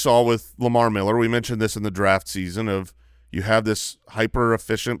 what we saw with Lamar Miller. We mentioned this in the draft season of you have this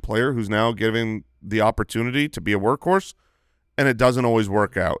hyper-efficient player who's now given the opportunity to be a workhorse, and it doesn't always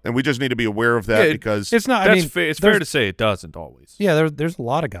work out. And we just need to be aware of that because it's not. It's fair to say it doesn't always. Yeah, there's a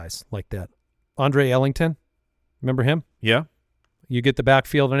lot of guys like that. Andre Ellington, remember him? Yeah. You get the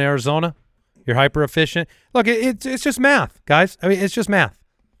backfield in Arizona, you're hyper efficient. Look, it's just math, guys. I mean, it's just math.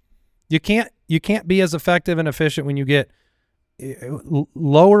 You can't be as effective and efficient when you get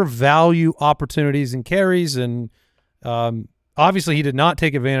lower value opportunities and carries. And obviously, he did not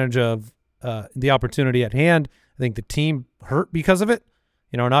take advantage of the opportunity at hand. I think the team hurt because of it.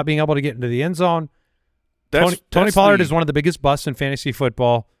 Not being able to get into the end zone. Tony Pollard is one of the biggest busts in fantasy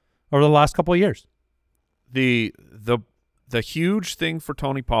football over the last couple of years. The huge thing for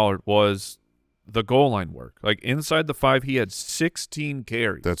Tony Pollard was the goal line work. Like inside the 5, he had 16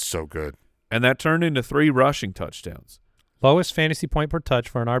 carries. That's so good. And that turned into 3 rushing touchdowns. Lowest fantasy point per touch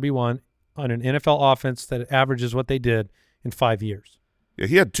for an RB1 on an NFL offense that averages what they did in 5 years. Yeah,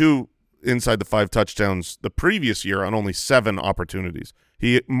 he had 2 inside the 5 touchdowns the previous year on only 7 opportunities.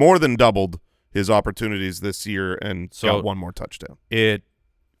 He more than doubled his opportunities this year and got 1 more touchdown.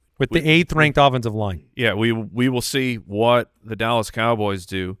 With the 8th ranked offensive line. Yeah, we will see what the Dallas Cowboys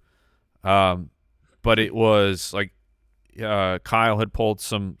do. But it was like Kyle had pulled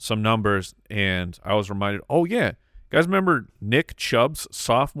some numbers, and I was reminded, guys remember Nick Chubb's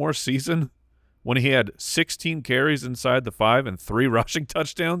sophomore season when he had 16 carries inside the 5 and 3 rushing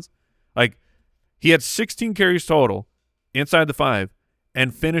touchdowns? Like, he had 16 carries total inside the 5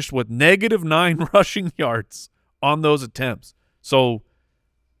 and finished with -9 rushing yards on those attempts. So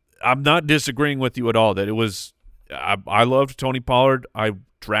I'm not disagreeing with you at all that it was I loved Tony Pollard. I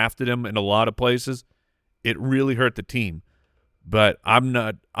drafted him in a lot of places. It really hurt the team. But I'm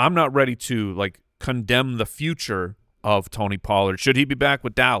not ready to condemn the future of Tony Pollard. Should he be back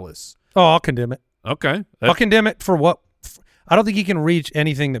with Dallas? Oh, I'll condemn it. Okay. I'll condemn it for what? I don't think he can reach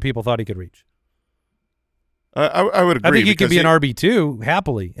anything that people thought he could reach. I would agree. I think he could be an RB2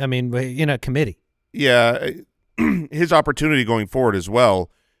 happily. I mean, in a committee. Yeah, his opportunity going forward as well.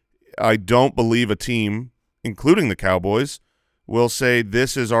 I don't believe a team, including the Cowboys, will say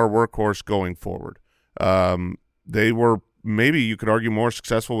this is our workhorse going forward. They were maybe you could argue more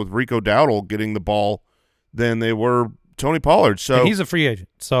successful with Rico Dowdle getting the ball than they were Tony Pollard. So and he's a free agent.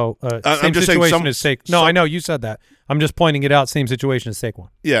 So I'm just situation saying as Saquon. No, I know you said that. I'm just pointing it out. Same situation as Saquon.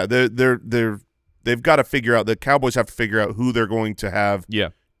 Yeah, they've got to figure out. The Cowboys have to figure out who they're going to have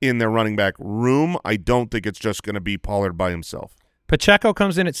in their running back room. I don't think it's just going to be Pollard by himself. Pacheco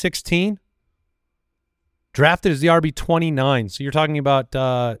comes in at 16, drafted as the RB29. So you're talking about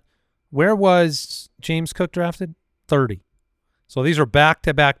where was James Cook drafted? 30. So these are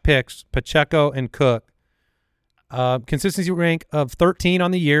back-to-back picks, Pacheco and Cook. Consistency rank of 13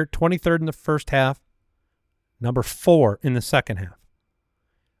 on the year, 23rd in the first half, number 4 in the second half.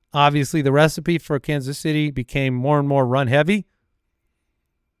 Obviously, the recipe for Kansas City became more and more run heavy,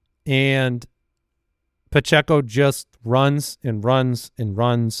 and Pacheco just runs and runs and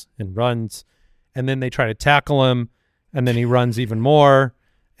runs and runs, and then they try to tackle him, and then he runs even more,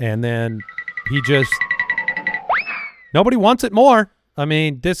 and then he just – nobody wants it more. I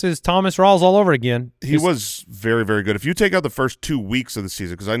mean, this is Thomas Rawls all over again. He was very, very good. If you take out the first 2 weeks of the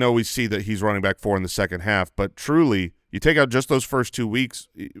season, because I know we see that he's running back 4 in the second half, but truly, you take out just those first 2 weeks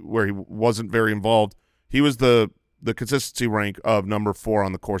where he wasn't very involved, he was the consistency rank of number 4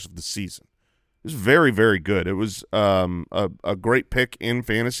 on the course of the season. It was very, very good. It was a great pick in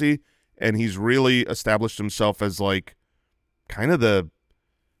fantasy, and he's really established himself as like kind of the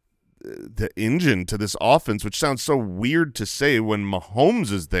engine to this offense, which sounds so weird to say when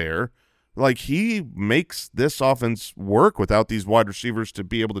Mahomes is there. Like, he makes this offense work without these wide receivers to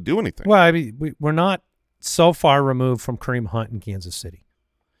be able to do anything. Well, I mean, we're not so far removed from Kareem Hunt in Kansas City.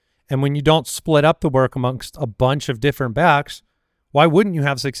 And when you don't split up the work amongst a bunch of different backs, why wouldn't you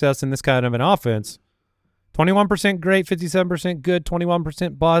have success in this kind of an offense? 21% great, 57% good,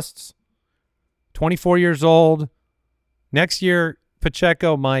 21% busts, 24 years old. Next year,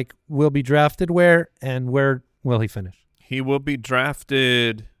 Pacheco, Mike, will be drafted where, and where will he finish? He will be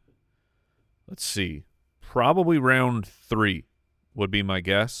drafted, let's see, probably round 3 would be my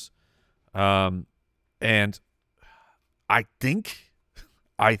guess. And I think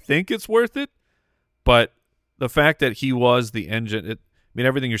it's worth it, but the fact that he was the engine,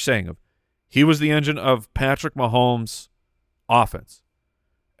 everything you're saying, he was the engine of Patrick Mahomes' offense.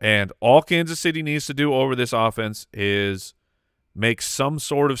 And all Kansas City needs to do over this offense is make some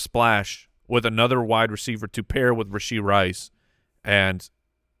sort of splash with another wide receiver to pair with Rashee Rice, and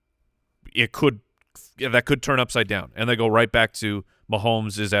that could turn upside down, and they go right back to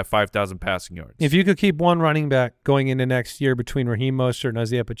Mahomes is at 5,000 passing yards. If you could keep one running back going into next year between Raheem Mostert and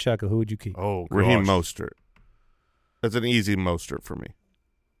Isaiah Pacheco, who would you keep? Oh, gosh. Raheem Mostert. That's an easy Mostert for me.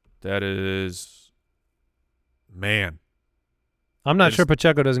 That is, man. I'm not sure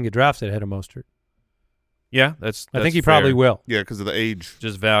Pacheco doesn't get drafted ahead of Mostert. Yeah, that's I think he fair. probably will. Yeah, because of the age.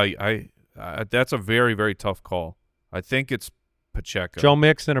 Just value. That's a very, very tough call. I think it's Pacheco. Joe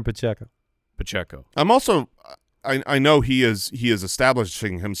Mixon or Pacheco? Pacheco. I'm also I know he is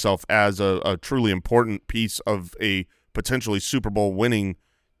establishing himself as a truly important piece of a potentially Super Bowl winning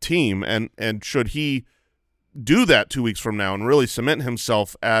team, and should he do that 2 weeks from now and really cement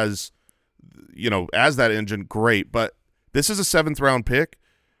himself as as that engine, great. But this is a 7th round pick.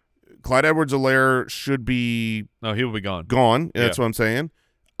 Clyde Edwards-Helaire should be he will be gone. That's what I'm saying.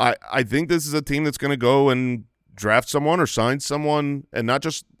 I think this is a team that's going to go and draft someone or sign someone and not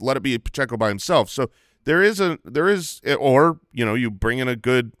just let it be Pacheco by himself. So you bring in a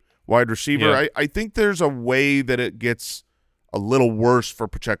good wide receiver. Yeah. I think there's a way that it gets a little worse for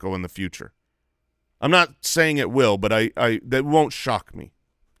Pacheco in the future. I'm not saying it will, but that won't shock me.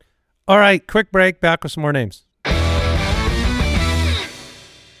 All right, quick break. Back with some more names.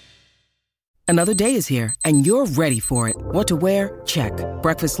 Another day is here, and you're ready for it. What to wear? Check.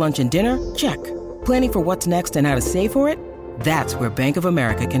 Breakfast, lunch, and dinner? Check. Planning for what's next and how to save for it? That's where Bank of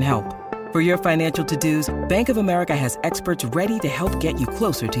America can help. For your financial to-dos, Bank of America has experts ready to help get you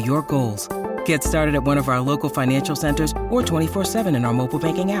closer to your goals. Get started at one of our local financial centers or 24/7 in our mobile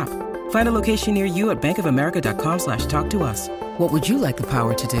banking app. Find a location near you at bankofamerica.com/talktous. What would you like the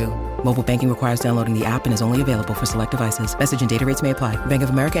power to do? Mobile banking requires downloading the app and is only available for select devices. Message and data rates may apply. Bank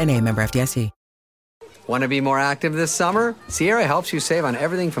of America NA, member FDIC. Want to be more active this summer? Sierra helps you save on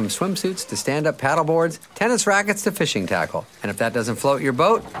everything from swimsuits to stand-up paddleboards, tennis rackets to fishing tackle. And if that doesn't float your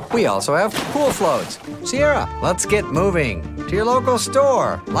boat, we also have pool floats. Sierra, let's get moving. To your local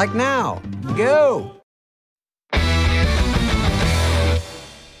store, like now. Go!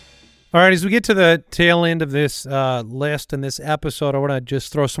 All right, as we get to the tail end of this list and this episode, I want to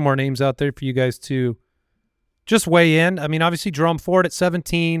just throw some more names out there for you guys to just weigh in. I mean, obviously, Jerome Ford at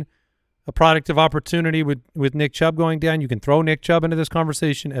 17, a product of opportunity with Nick Chubb going down. You can throw Nick Chubb into this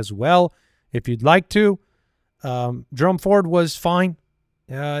conversation as well if you'd like to. Jerome Ford was fine.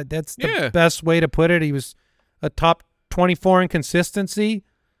 That's the best way to put it. He was a top 24 in consistency.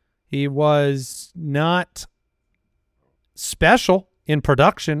 He was not special in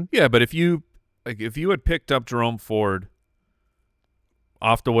production. Yeah, but if you had picked up Jerome Ford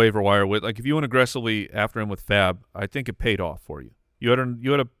off the waiver wire if you went aggressively after him with Fab, I think it paid off for you. You had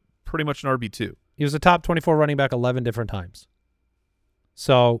a pretty much an RB2. He was a top 24 running back 11 different times.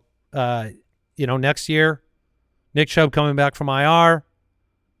 So, next year, Nick Chubb coming back from IR.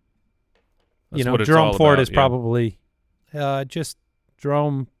 Jerome Ford is probably just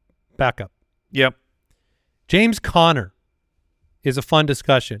Jerome backup. Yep. James Conner. is a fun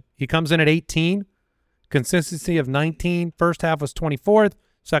discussion. He comes in at 18, consistency of 19. First half was 24th,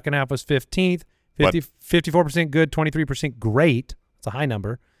 second half was 15th, 54% good, 23% great. It's a high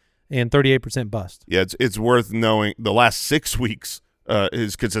number, and 38% bust. Yeah, it's worth knowing the last 6 weeks,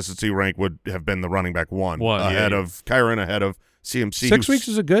 his consistency rank would have been the running back one ahead of Kyren, ahead of CMC. 6 weeks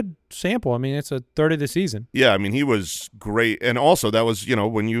is a good sample. I mean, it's a third of the season. Yeah, I mean, he was great. And also that was,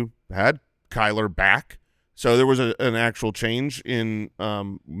 when you had Kyler back. So there was an actual change in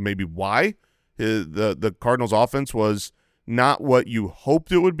maybe why the Cardinals offense was not what you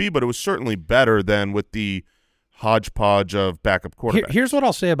hoped it would be, but it was certainly better than with the hodgepodge of backup quarterbacks. Here's what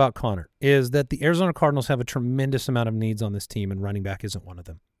I'll say about Connor is that the Arizona Cardinals have a tremendous amount of needs on this team, and running back isn't one of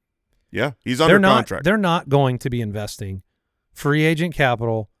them. Yeah, he's under contract. They're not going to be investing free agent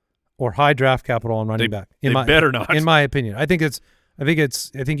capital or high draft capital on running back. They better not. In my opinion, I think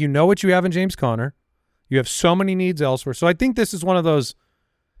you know what you have in James Conner. You have so many needs elsewhere. So I think this is one of those.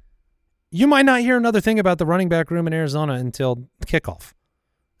 You might not hear another thing about the running back room in Arizona until kickoff.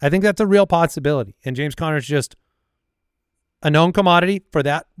 I think that's a real possibility. And James Conner is just a known commodity for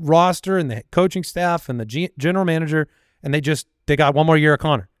that roster and the coaching staff and the general manager, and they got one more year of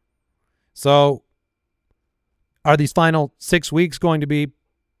Connor. So are these final 6 weeks going to be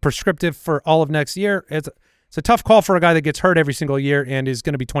prescriptive for all of next year? It's a tough call for a guy that gets hurt every single year and is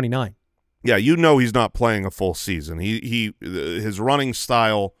going to be 29. Yeah, he's not playing a full season. His running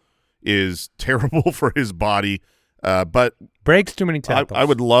style is terrible for his body, but breaks too many tackles. I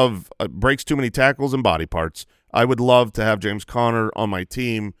would love breaks too many tackles and body parts. I would love to have James Conner on my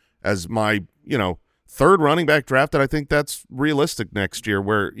team as my third running back drafted. I think that's realistic next year.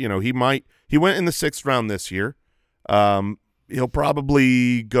 Where he went in the 6th round this year. He'll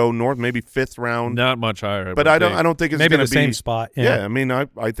probably go north, maybe 5th round. Not much higher, but I don't think it's maybe going the to be same spot. Yeah, I mean,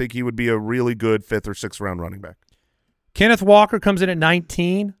 I think he would be a really good 5th or 6th round running back. Kenneth Walker comes in at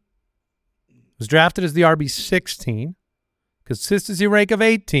 19. Was drafted as the RB 16. Consistency rank of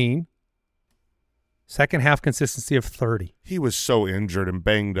 18. Second half consistency of 30. He was so injured and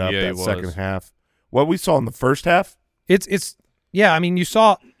banged up that second half. What we saw in the first half? I mean, you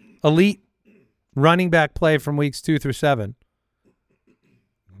saw elite running back play from weeks 2 through 7.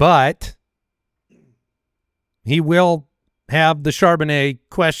 But he will have the Charbonnet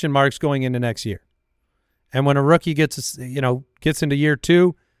question marks going into next year. And when a rookie gets into year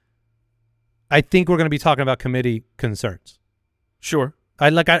 2, I think we're going to be talking about committee concerns. Sure.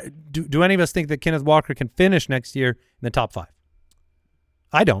 Do any of us think that Kenneth Walker can finish next year in the top 5?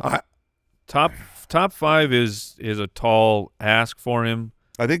 I don't. Top 5 is a tall ask for him.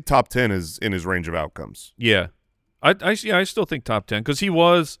 I think top 10 is in his range of outcomes. Yeah. I still think top 10 because he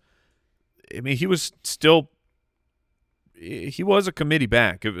was a committee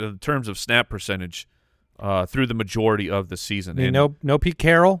back in terms of snap percentage through the majority of the season. I mean, no Pete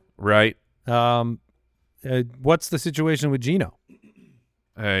Carroll. Right. What's the situation with Geno?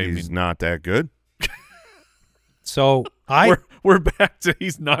 He's not that good. So we're back to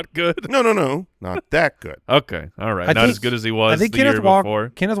he's not good. No, not that good. Okay, all right, not as good as he was. I think year before.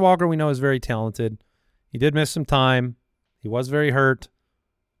 Kenneth Walker, we know, is very talented. He did miss some time. He was very hurt,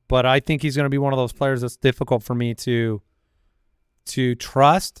 but I think he's going to be one of those players that's difficult for me to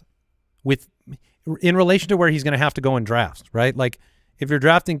trust with in relation to where he's going to have to go in drafts. Right, like if you're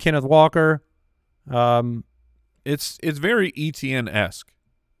drafting Kenneth Walker, it's very ETN-esque.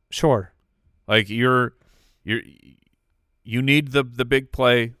 Sure, like you need the big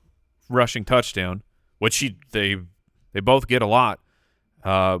play rushing touchdown, which they both get a lot.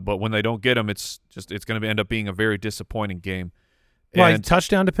 But when they don't get them, it's going to end up being a very disappointing game. Well, he's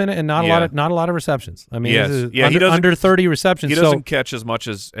touchdown dependent and not a lot of receptions. I mean, he under 30 receptions. He doesn't catch as much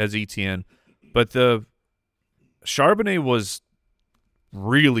as ETN, but the Charbonnet was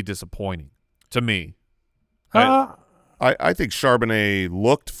really disappointing to me. I think Charbonnet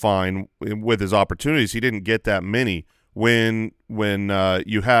looked fine with his opportunities. He didn't get that many. When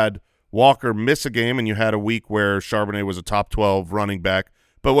you had Walker miss a game and you had a week where Charbonnet was a top 12 running back.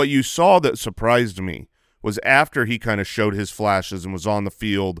 But what you saw that surprised me was after he kind of showed his flashes and was on the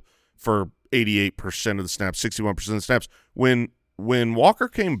field for 88% of the snaps, 61% of the snaps, when Walker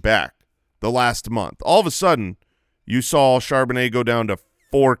came back the last month, all of a sudden you saw Charbonnet go down to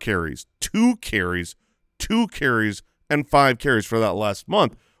 4 carries, 2 carries, 2 carries, and 5 carries for that last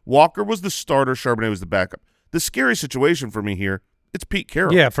month. Walker was the starter. Charbonnet was the backup. The scary situation for me here, it's Pete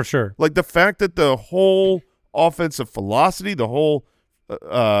Carroll. Yeah, for sure. Like the fact that the whole offensive philosophy, the whole,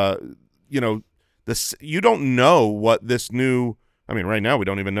 you don't know what this new. I mean, right now we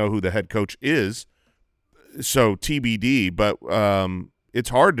don't even know who the head coach is, so TBD. But it's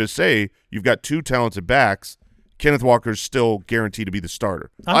hard to say. You've got 2 talented backs. Kenneth Walker's still guaranteed to be the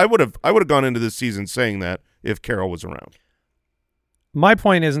starter. I would have gone into this season saying that if Carroll was around. My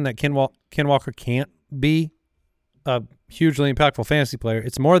point isn't that Ken Walker can't be a hugely impactful fantasy player.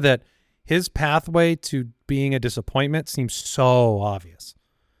 It's more that his pathway to being a disappointment seems so obvious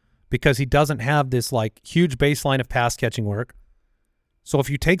because he doesn't have this like huge baseline of pass catching work. So if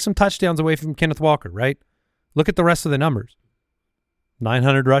you take some touchdowns away from Kenneth Walker, right? Look at the rest of the numbers.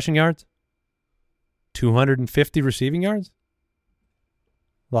 900 rushing yards, 250 receiving yards.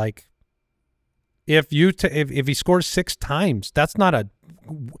 Like if he scores 6 times, that's not a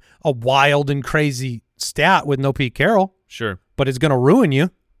wild and crazy stat with no Pete Carroll. Sure. But it's going to ruin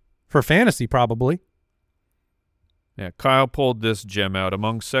you for fantasy probably. Yeah, Kyle pulled this gem out.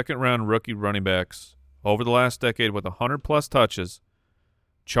 Among second-round rookie running backs over the last decade with 100-plus touches,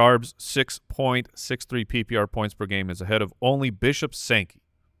 Charb's 6.63 PPR points per game is ahead of only Bishop Sankey.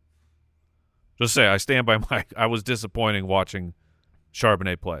 Just say, I stand by I was disappointing watching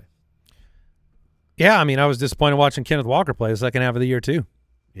Charbonnet play. Yeah, I mean, I was disappointed watching Kenneth Walker play the second half of the year too.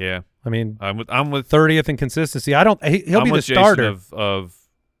 Yeah, I mean, I'm with 30th in consistency. He'll be the starter. Of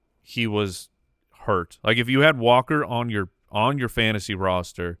he was hurt. Like if you had Walker on your fantasy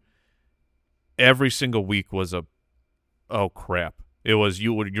roster, every single week was oh crap. It was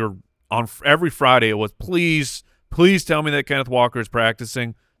you're on every Friday. It was please tell me that Kenneth Walker is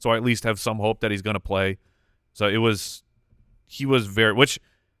practicing, so I at least have some hope that he's going to play. So he was very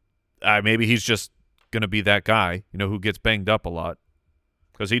maybe he's just going to be that guy, who gets banged up a lot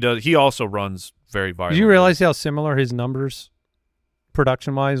because he also runs very violently. Did you realize how similar his numbers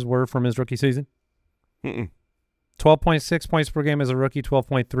production wise were from his rookie season? 12.6 points per game as a rookie,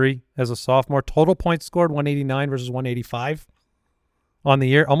 12.3 as a sophomore. Total points scored 189 versus 185 on the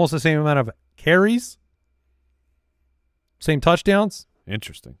year. Almost the same amount of carries, same touchdowns.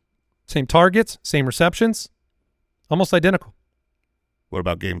 Interesting. Same targets, same receptions, almost identical. What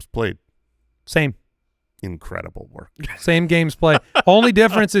about games played? Same. Incredible work. Same games played. Only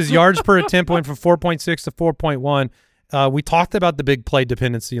difference is yards per attempt went from 4.6 to 4.1. We talked about the big play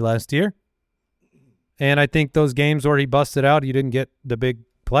dependency last year. And I think those games where he busted out, you didn't get the big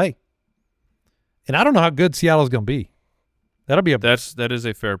play. And I don't know how good Seattle's going to be. That'll be that is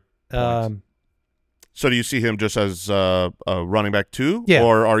a fair point. So do you see him just as a running back too? Yeah.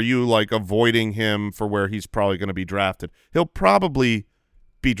 Or are you like avoiding him for where he's probably going to be drafted? He'll probably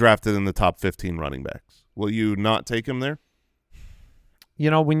be drafted in the top 15 running backs. Will you not take him there?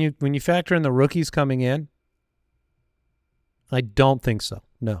 When you factor in the rookies coming in, I don't think so.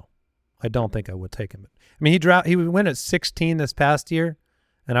 No. I don't think I would take him. I mean, he went at 16 this past year,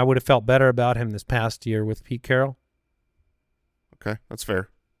 and I would have felt better about him this past year with Pete Carroll. Okay, that's fair.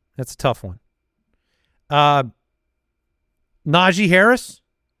 That's a tough one. Najee Harris,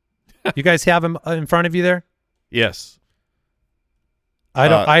 you guys have him in front of you there? Yes.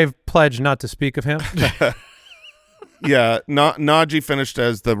 I've pledged not to speak of him. Yeah, Najee finished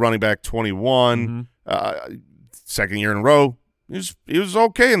as the running back 21, second year in a row. He was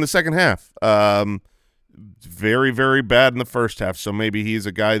okay in the second half. Very, very bad in the first half. So maybe he's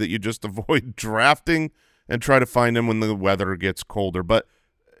a guy that you just avoid drafting and try to find him when the weather gets colder. But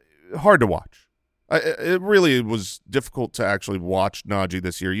hard to watch. It really was difficult to actually watch Najee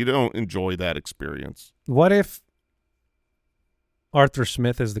this year. You don't enjoy that experience. What if Arthur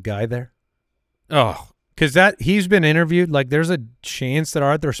Smith is the guy there? Oh, because he's been interviewed. Like, there's a chance that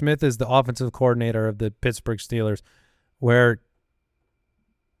Arthur Smith is the offensive coordinator of the Pittsburgh Steelers, where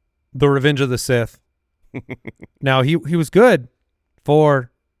the Revenge of the Sith. Now, he was good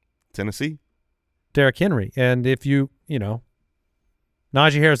for Tennessee, Derrick Henry. And if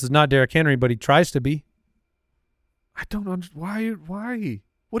Najee Harris is not Derrick Henry, but he tries to be. I don't understand. Why?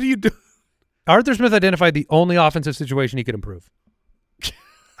 What do you do? Arthur Smith identified the only offensive situation he could improve.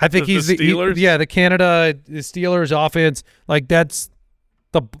 I think he's the Steelers? The Canada, the Steelers offense, like that's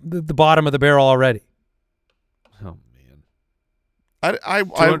the bottom of the barrel already. Oh man.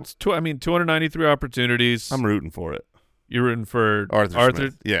 293 opportunities. I'm rooting for it. You're rooting for Arthur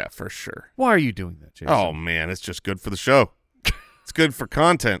Smith. Yeah, for sure. Why are you doing that, Jason? Oh man, it's just good for the show. It's good for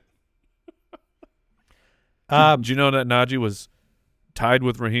content. Did you know that Najee was tied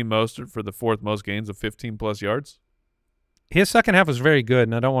with Raheem Mostert for the fourth most gains of 15-plus yards? His second half was very good,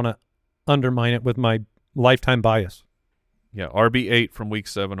 and I don't want to undermine it with my lifetime bias. Yeah, RB8 from week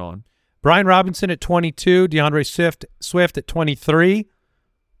 7 on. Brian Robinson at 22, DeAndre Swift at 23.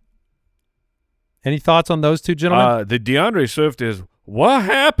 Any thoughts on those two gentlemen? The DeAndre Swift is, what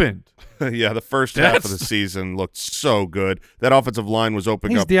happened? Yeah, the first half of the season looked so good. That offensive line was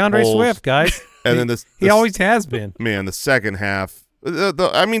opening up. He's DeAndre holes. Swift, guys. And then he always has been. Man, the second half.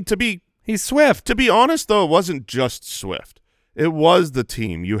 To be He's Swift. To be honest, though, it wasn't just Swift. It was the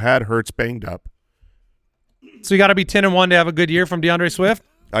team. You had Hurts banged up. So you got to be 10-1 to have a good year from DeAndre Swift?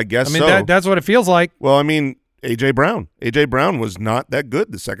 I guess so. That's what it feels like. Well, I mean, A.J. Brown. A.J. Brown was not that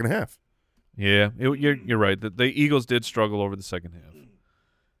good the second half. Yeah, you're right. The Eagles did struggle over the second half.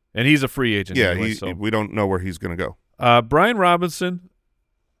 And he's a free agent. Yeah, anyway, so. We don't know where he's going to go. Brian Robinson,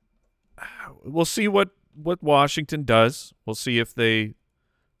 we'll see what Washington does. We'll see if they,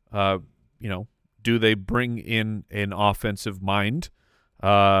 do they bring in an offensive mind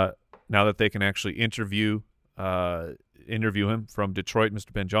now that they can actually interview him from Detroit,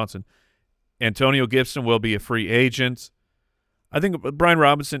 Mr. Ben Johnson. Antonio Gibson will be a free agent. I think Brian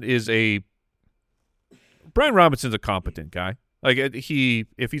Robinson's a competent guy. Like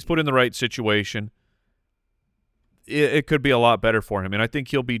if he's put in the right situation, it could be a lot better for him. And I think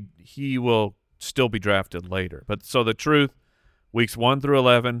he will still be drafted later. But so the truth, weeks 1 through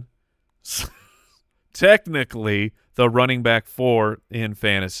 11, technically the running back 4 in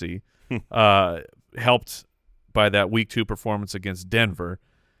fantasy, helped by that week 2 performance against Denver.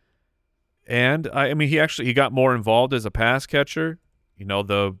 And I mean, he got more involved as a pass catcher. You know,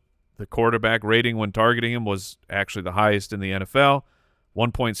 the quarterback rating when targeting him was actually the highest in the NFL,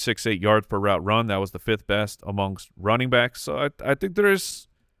 1.68 yards per route run. That was the 5th best amongst running backs. So I think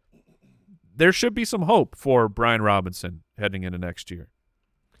there should be some hope for Brian Robinson heading into next year.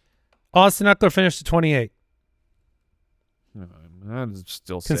 Austin Eckler finished at 28. That's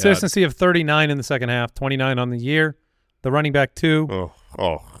still sad. Consistency of 39 in the second half, 29 on the year. The running back 2.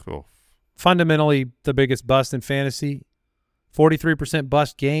 Oh. Fundamentally the biggest bust in fantasy. 43%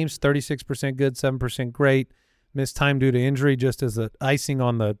 bust games, 36% good, 7% great. Missed time due to injury just as the icing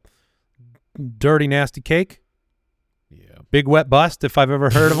on the dirty, nasty cake. Yeah. Big wet bust, if I've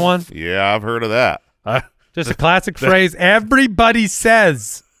ever heard of one. Yeah, I've heard of that. Just a classic phrase everybody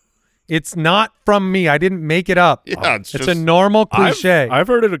says. It's not from me. I didn't make it up. Yeah, it's a normal cliche. I've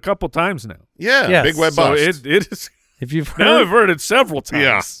heard it a couple times now. Yeah, yes. Big wet So bust. it is. If you've Now heard, I've heard it several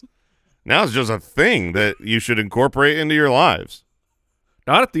times. Yeah. Now it's just a thing that you should incorporate into your lives.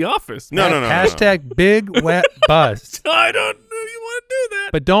 Not at the office. No. Hashtag big wet bust. I don't know you want to do that.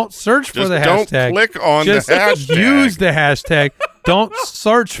 But don't search for the hashtag. Don't click on Just the hashtag. use the hashtag. Don't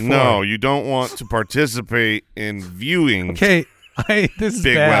search for it. No, you don't want to participate in viewing Okay, this is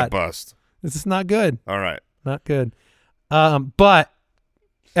big bad. wet bust. This is not good. All right. Not good. But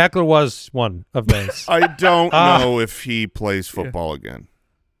Eckler was one of those. I don't know if he plays football again.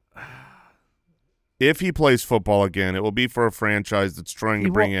 If he plays football again, it will be for a franchise that's trying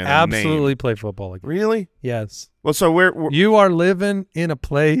to bring in a name. Absolutely play football again. Really? Yes. Well, so we're You are living in a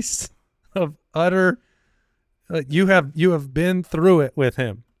place of utter. You have been through it with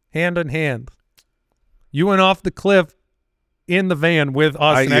him, hand in hand. You went off the cliff in the van with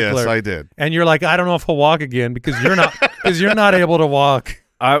Austin Eckler. Yes, I did. And you're like, I don't know if he'll walk again because you're not able to walk.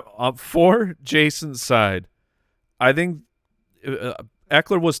 For Jason's side, I think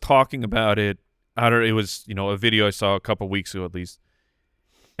Eckler was talking about it. It was a video I saw a couple weeks ago at least.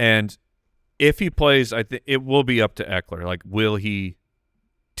 And if he plays, I think it will be up to Eckler. Like, will he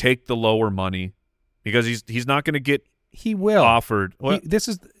take the lower money? Because he's not going to get offered.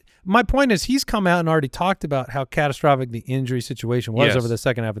 My point is he's come out and already talked about how catastrophic the injury situation was over the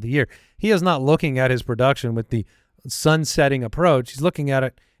second half of the year. He is not looking at his production with the sunsetting approach. He's looking at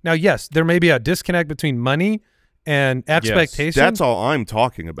it. Now, yes, there may be a disconnect between money and expectations. That's all I'm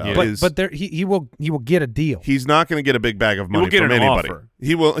talking about. Yeah. But he will get a deal. He's not going to get a big bag of money from anybody. Offer.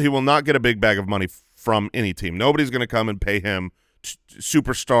 He will not get a big bag of money from any team. Nobody's going to come and pay him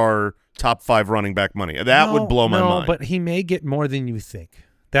superstar top 5 running back money. That would blow my mind. But he may get more than you think.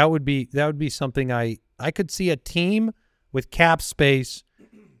 That would be something I could see a team with cap space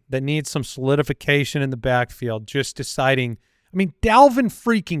that needs some solidification in the backfield just deciding. I mean, Dalvin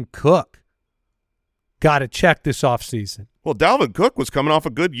freaking Cook got to check this offseason. Well, Dalvin Cook was coming off a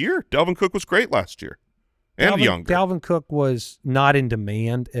good year. Dalvin Cook was great last year and younger. Dalvin Cook was not in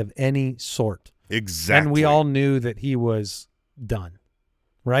demand of any sort. Exactly. And we all knew that he was done,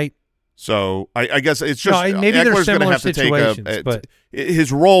 right? So I guess it's just maybe Eckler's there's similar gonna have to situations, but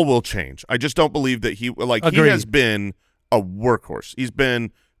his role will change. I just don't believe that he Agreed. has been a workhorse. He's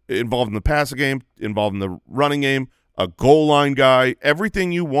been involved in the passing game, involved in the running game, a goal line guy,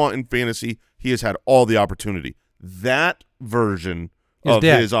 everything you want in fantasy. He has had all the opportunity. That version of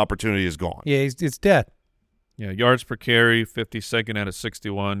his opportunity is gone. Yeah, it's dead. Yeah, yards per carry, 52nd out of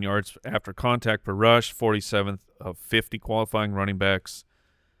 61. Yards after contact per rush, 47th of 50 qualifying running backs.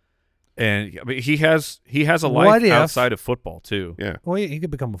 And I mean, he has a life outside of football too. Yeah. Well, he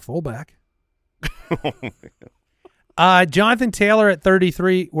could become a fullback. Jonathan Taylor at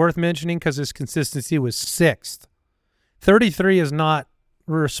 33, worth mentioning because his consistency was 6th. 33 is not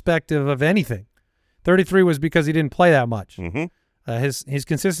respective of anything. 33 was because he didn't play that much. Mm-hmm. His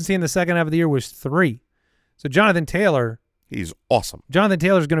consistency in the second half of the year was 3. So Jonathan Taylor, he's awesome. Jonathan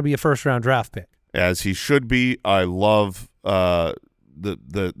Taylor is going to be a first-round draft pick, as he should be. I love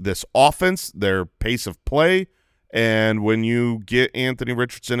this offense, their pace of play, and when you get Anthony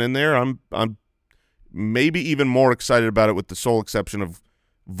Richardson in there, I'm maybe even more excited about it, with the sole exception of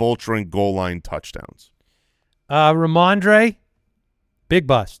vulturing goal line touchdowns. Ramondre, big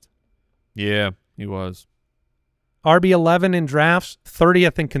bust. Yeah, he was. RB11 in drafts,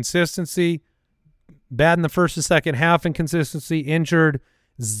 30th in consistency, bad in the first and second half in consistency, injured,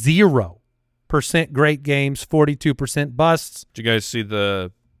 0% great games, 42% busts. Did you guys see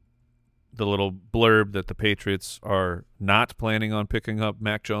the little blurb that the Patriots are not planning on picking up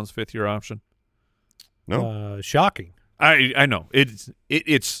Mac Jones' 5th-year option? No. Shocking. I know. It's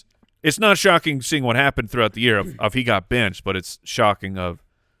not shocking seeing what happened throughout the year of he got benched, but it's shocking of,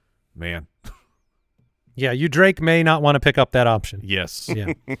 man. Yeah, you Drake may not want to pick up that option. Yes.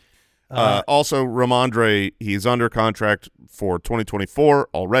 Yeah. Also, Ramondre, he's under contract for 2024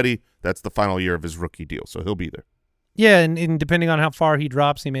 already. That's the final year of his rookie deal, so he'll be there. Yeah, and depending on how far he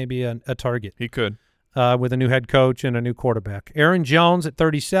drops, he may be a target. He could. With a new head coach and a new quarterback. Aaron Jones at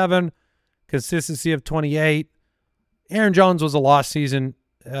 37, consistency of 28. Aaron Jones was a lost season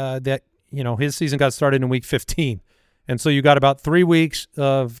that, his season got started in week 15. And so you got about 3 weeks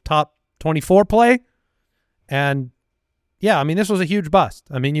of top 24 play. And, yeah, I mean, this was a huge bust.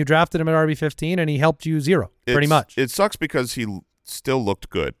 I mean, you drafted him at RB15, and he helped you 0, pretty much. It sucks because he still looked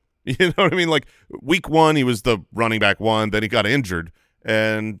good. You know what I mean? Like, week 1, he was the running back 1. Then he got injured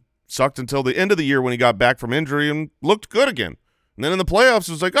and sucked until the end of the year when he got back from injury and looked good again. And then in the playoffs,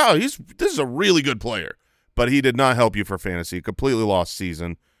 it was like, oh, this is a really good player. But he did not help you for fantasy. Completely lost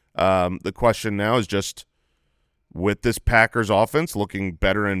season. The question now is just, with this Packers offense looking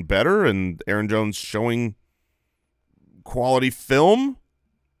better and better and Aaron Jones showing quality film,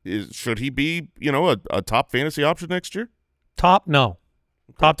 should he be, a top fantasy option next year? No.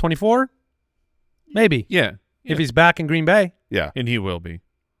 Top 24? Maybe. Yeah. If he's back in Green Bay. Yeah. And he will be,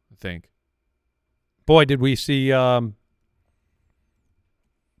 I think. Boy, did we see kind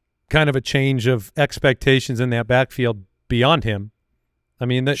of a change of expectations in that backfield beyond him. I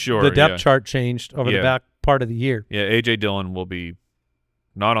mean, the depth chart changed over the back part of the year. Yeah, A.J. Dillon will be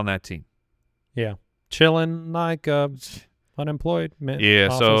not on that team. Yeah. Chilling like unemployed. Yeah,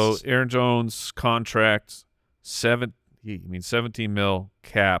 office. so Aaron Jones' contract, 17 mil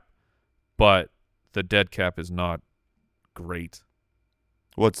cap, but the dead cap is not great.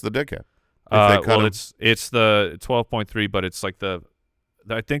 What's the dead cap? It's the 12.3, but it's like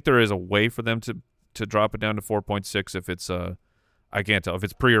I think there is a way for them to drop it down to 4.6 if it's I can't tell if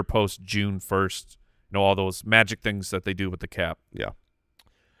it's pre or post June 1st. All those magic things that they do with the cap. Yeah.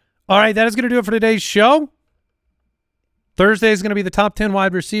 All right, that is going to do it for today's show. Thursday is going to be the top 10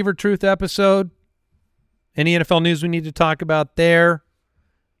 wide receiver truth episode. Any NFL news we need to talk about there.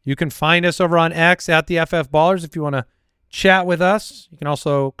 You can find us over on X at the FF Ballers if you want to chat with us. You can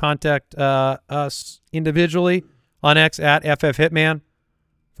also contact us individually on X at FF Hitman.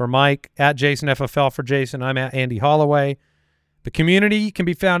 For Mike, at JasonFFL. For Jason, I'm at Andy Holloway. The community can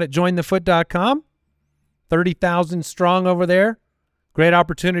be found at jointhefoot.com. 30,000 strong over there. Great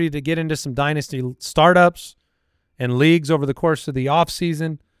opportunity to get into some dynasty startups and leagues over the course of the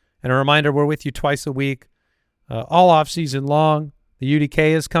offseason. And a reminder, we're with you twice a week, all offseason long. The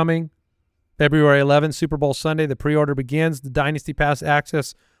UDK is coming. February 11th, Super Bowl Sunday. The pre-order begins. The Dynasty Pass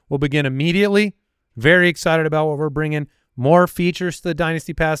access will begin immediately. Very excited about what we're bringing. More features to the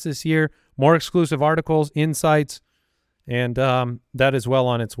Dynasty Pass this year. More exclusive articles, insights, and that is well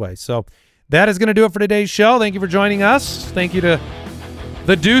on its way. So that is going to do it for today's show. Thank you for joining us. Thank you to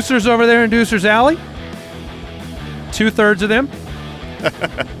the Deucers over there in Deucers Alley. 2/3 of them.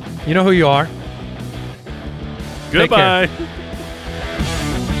 You know who you are. Goodbye.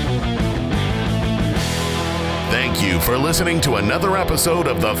 Thank you for listening to another episode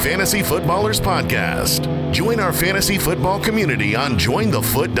of the Fantasy Footballers Podcast. Join our fantasy football community on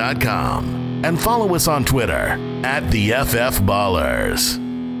jointhefoot.com and follow us on Twitter at the FF Ballers.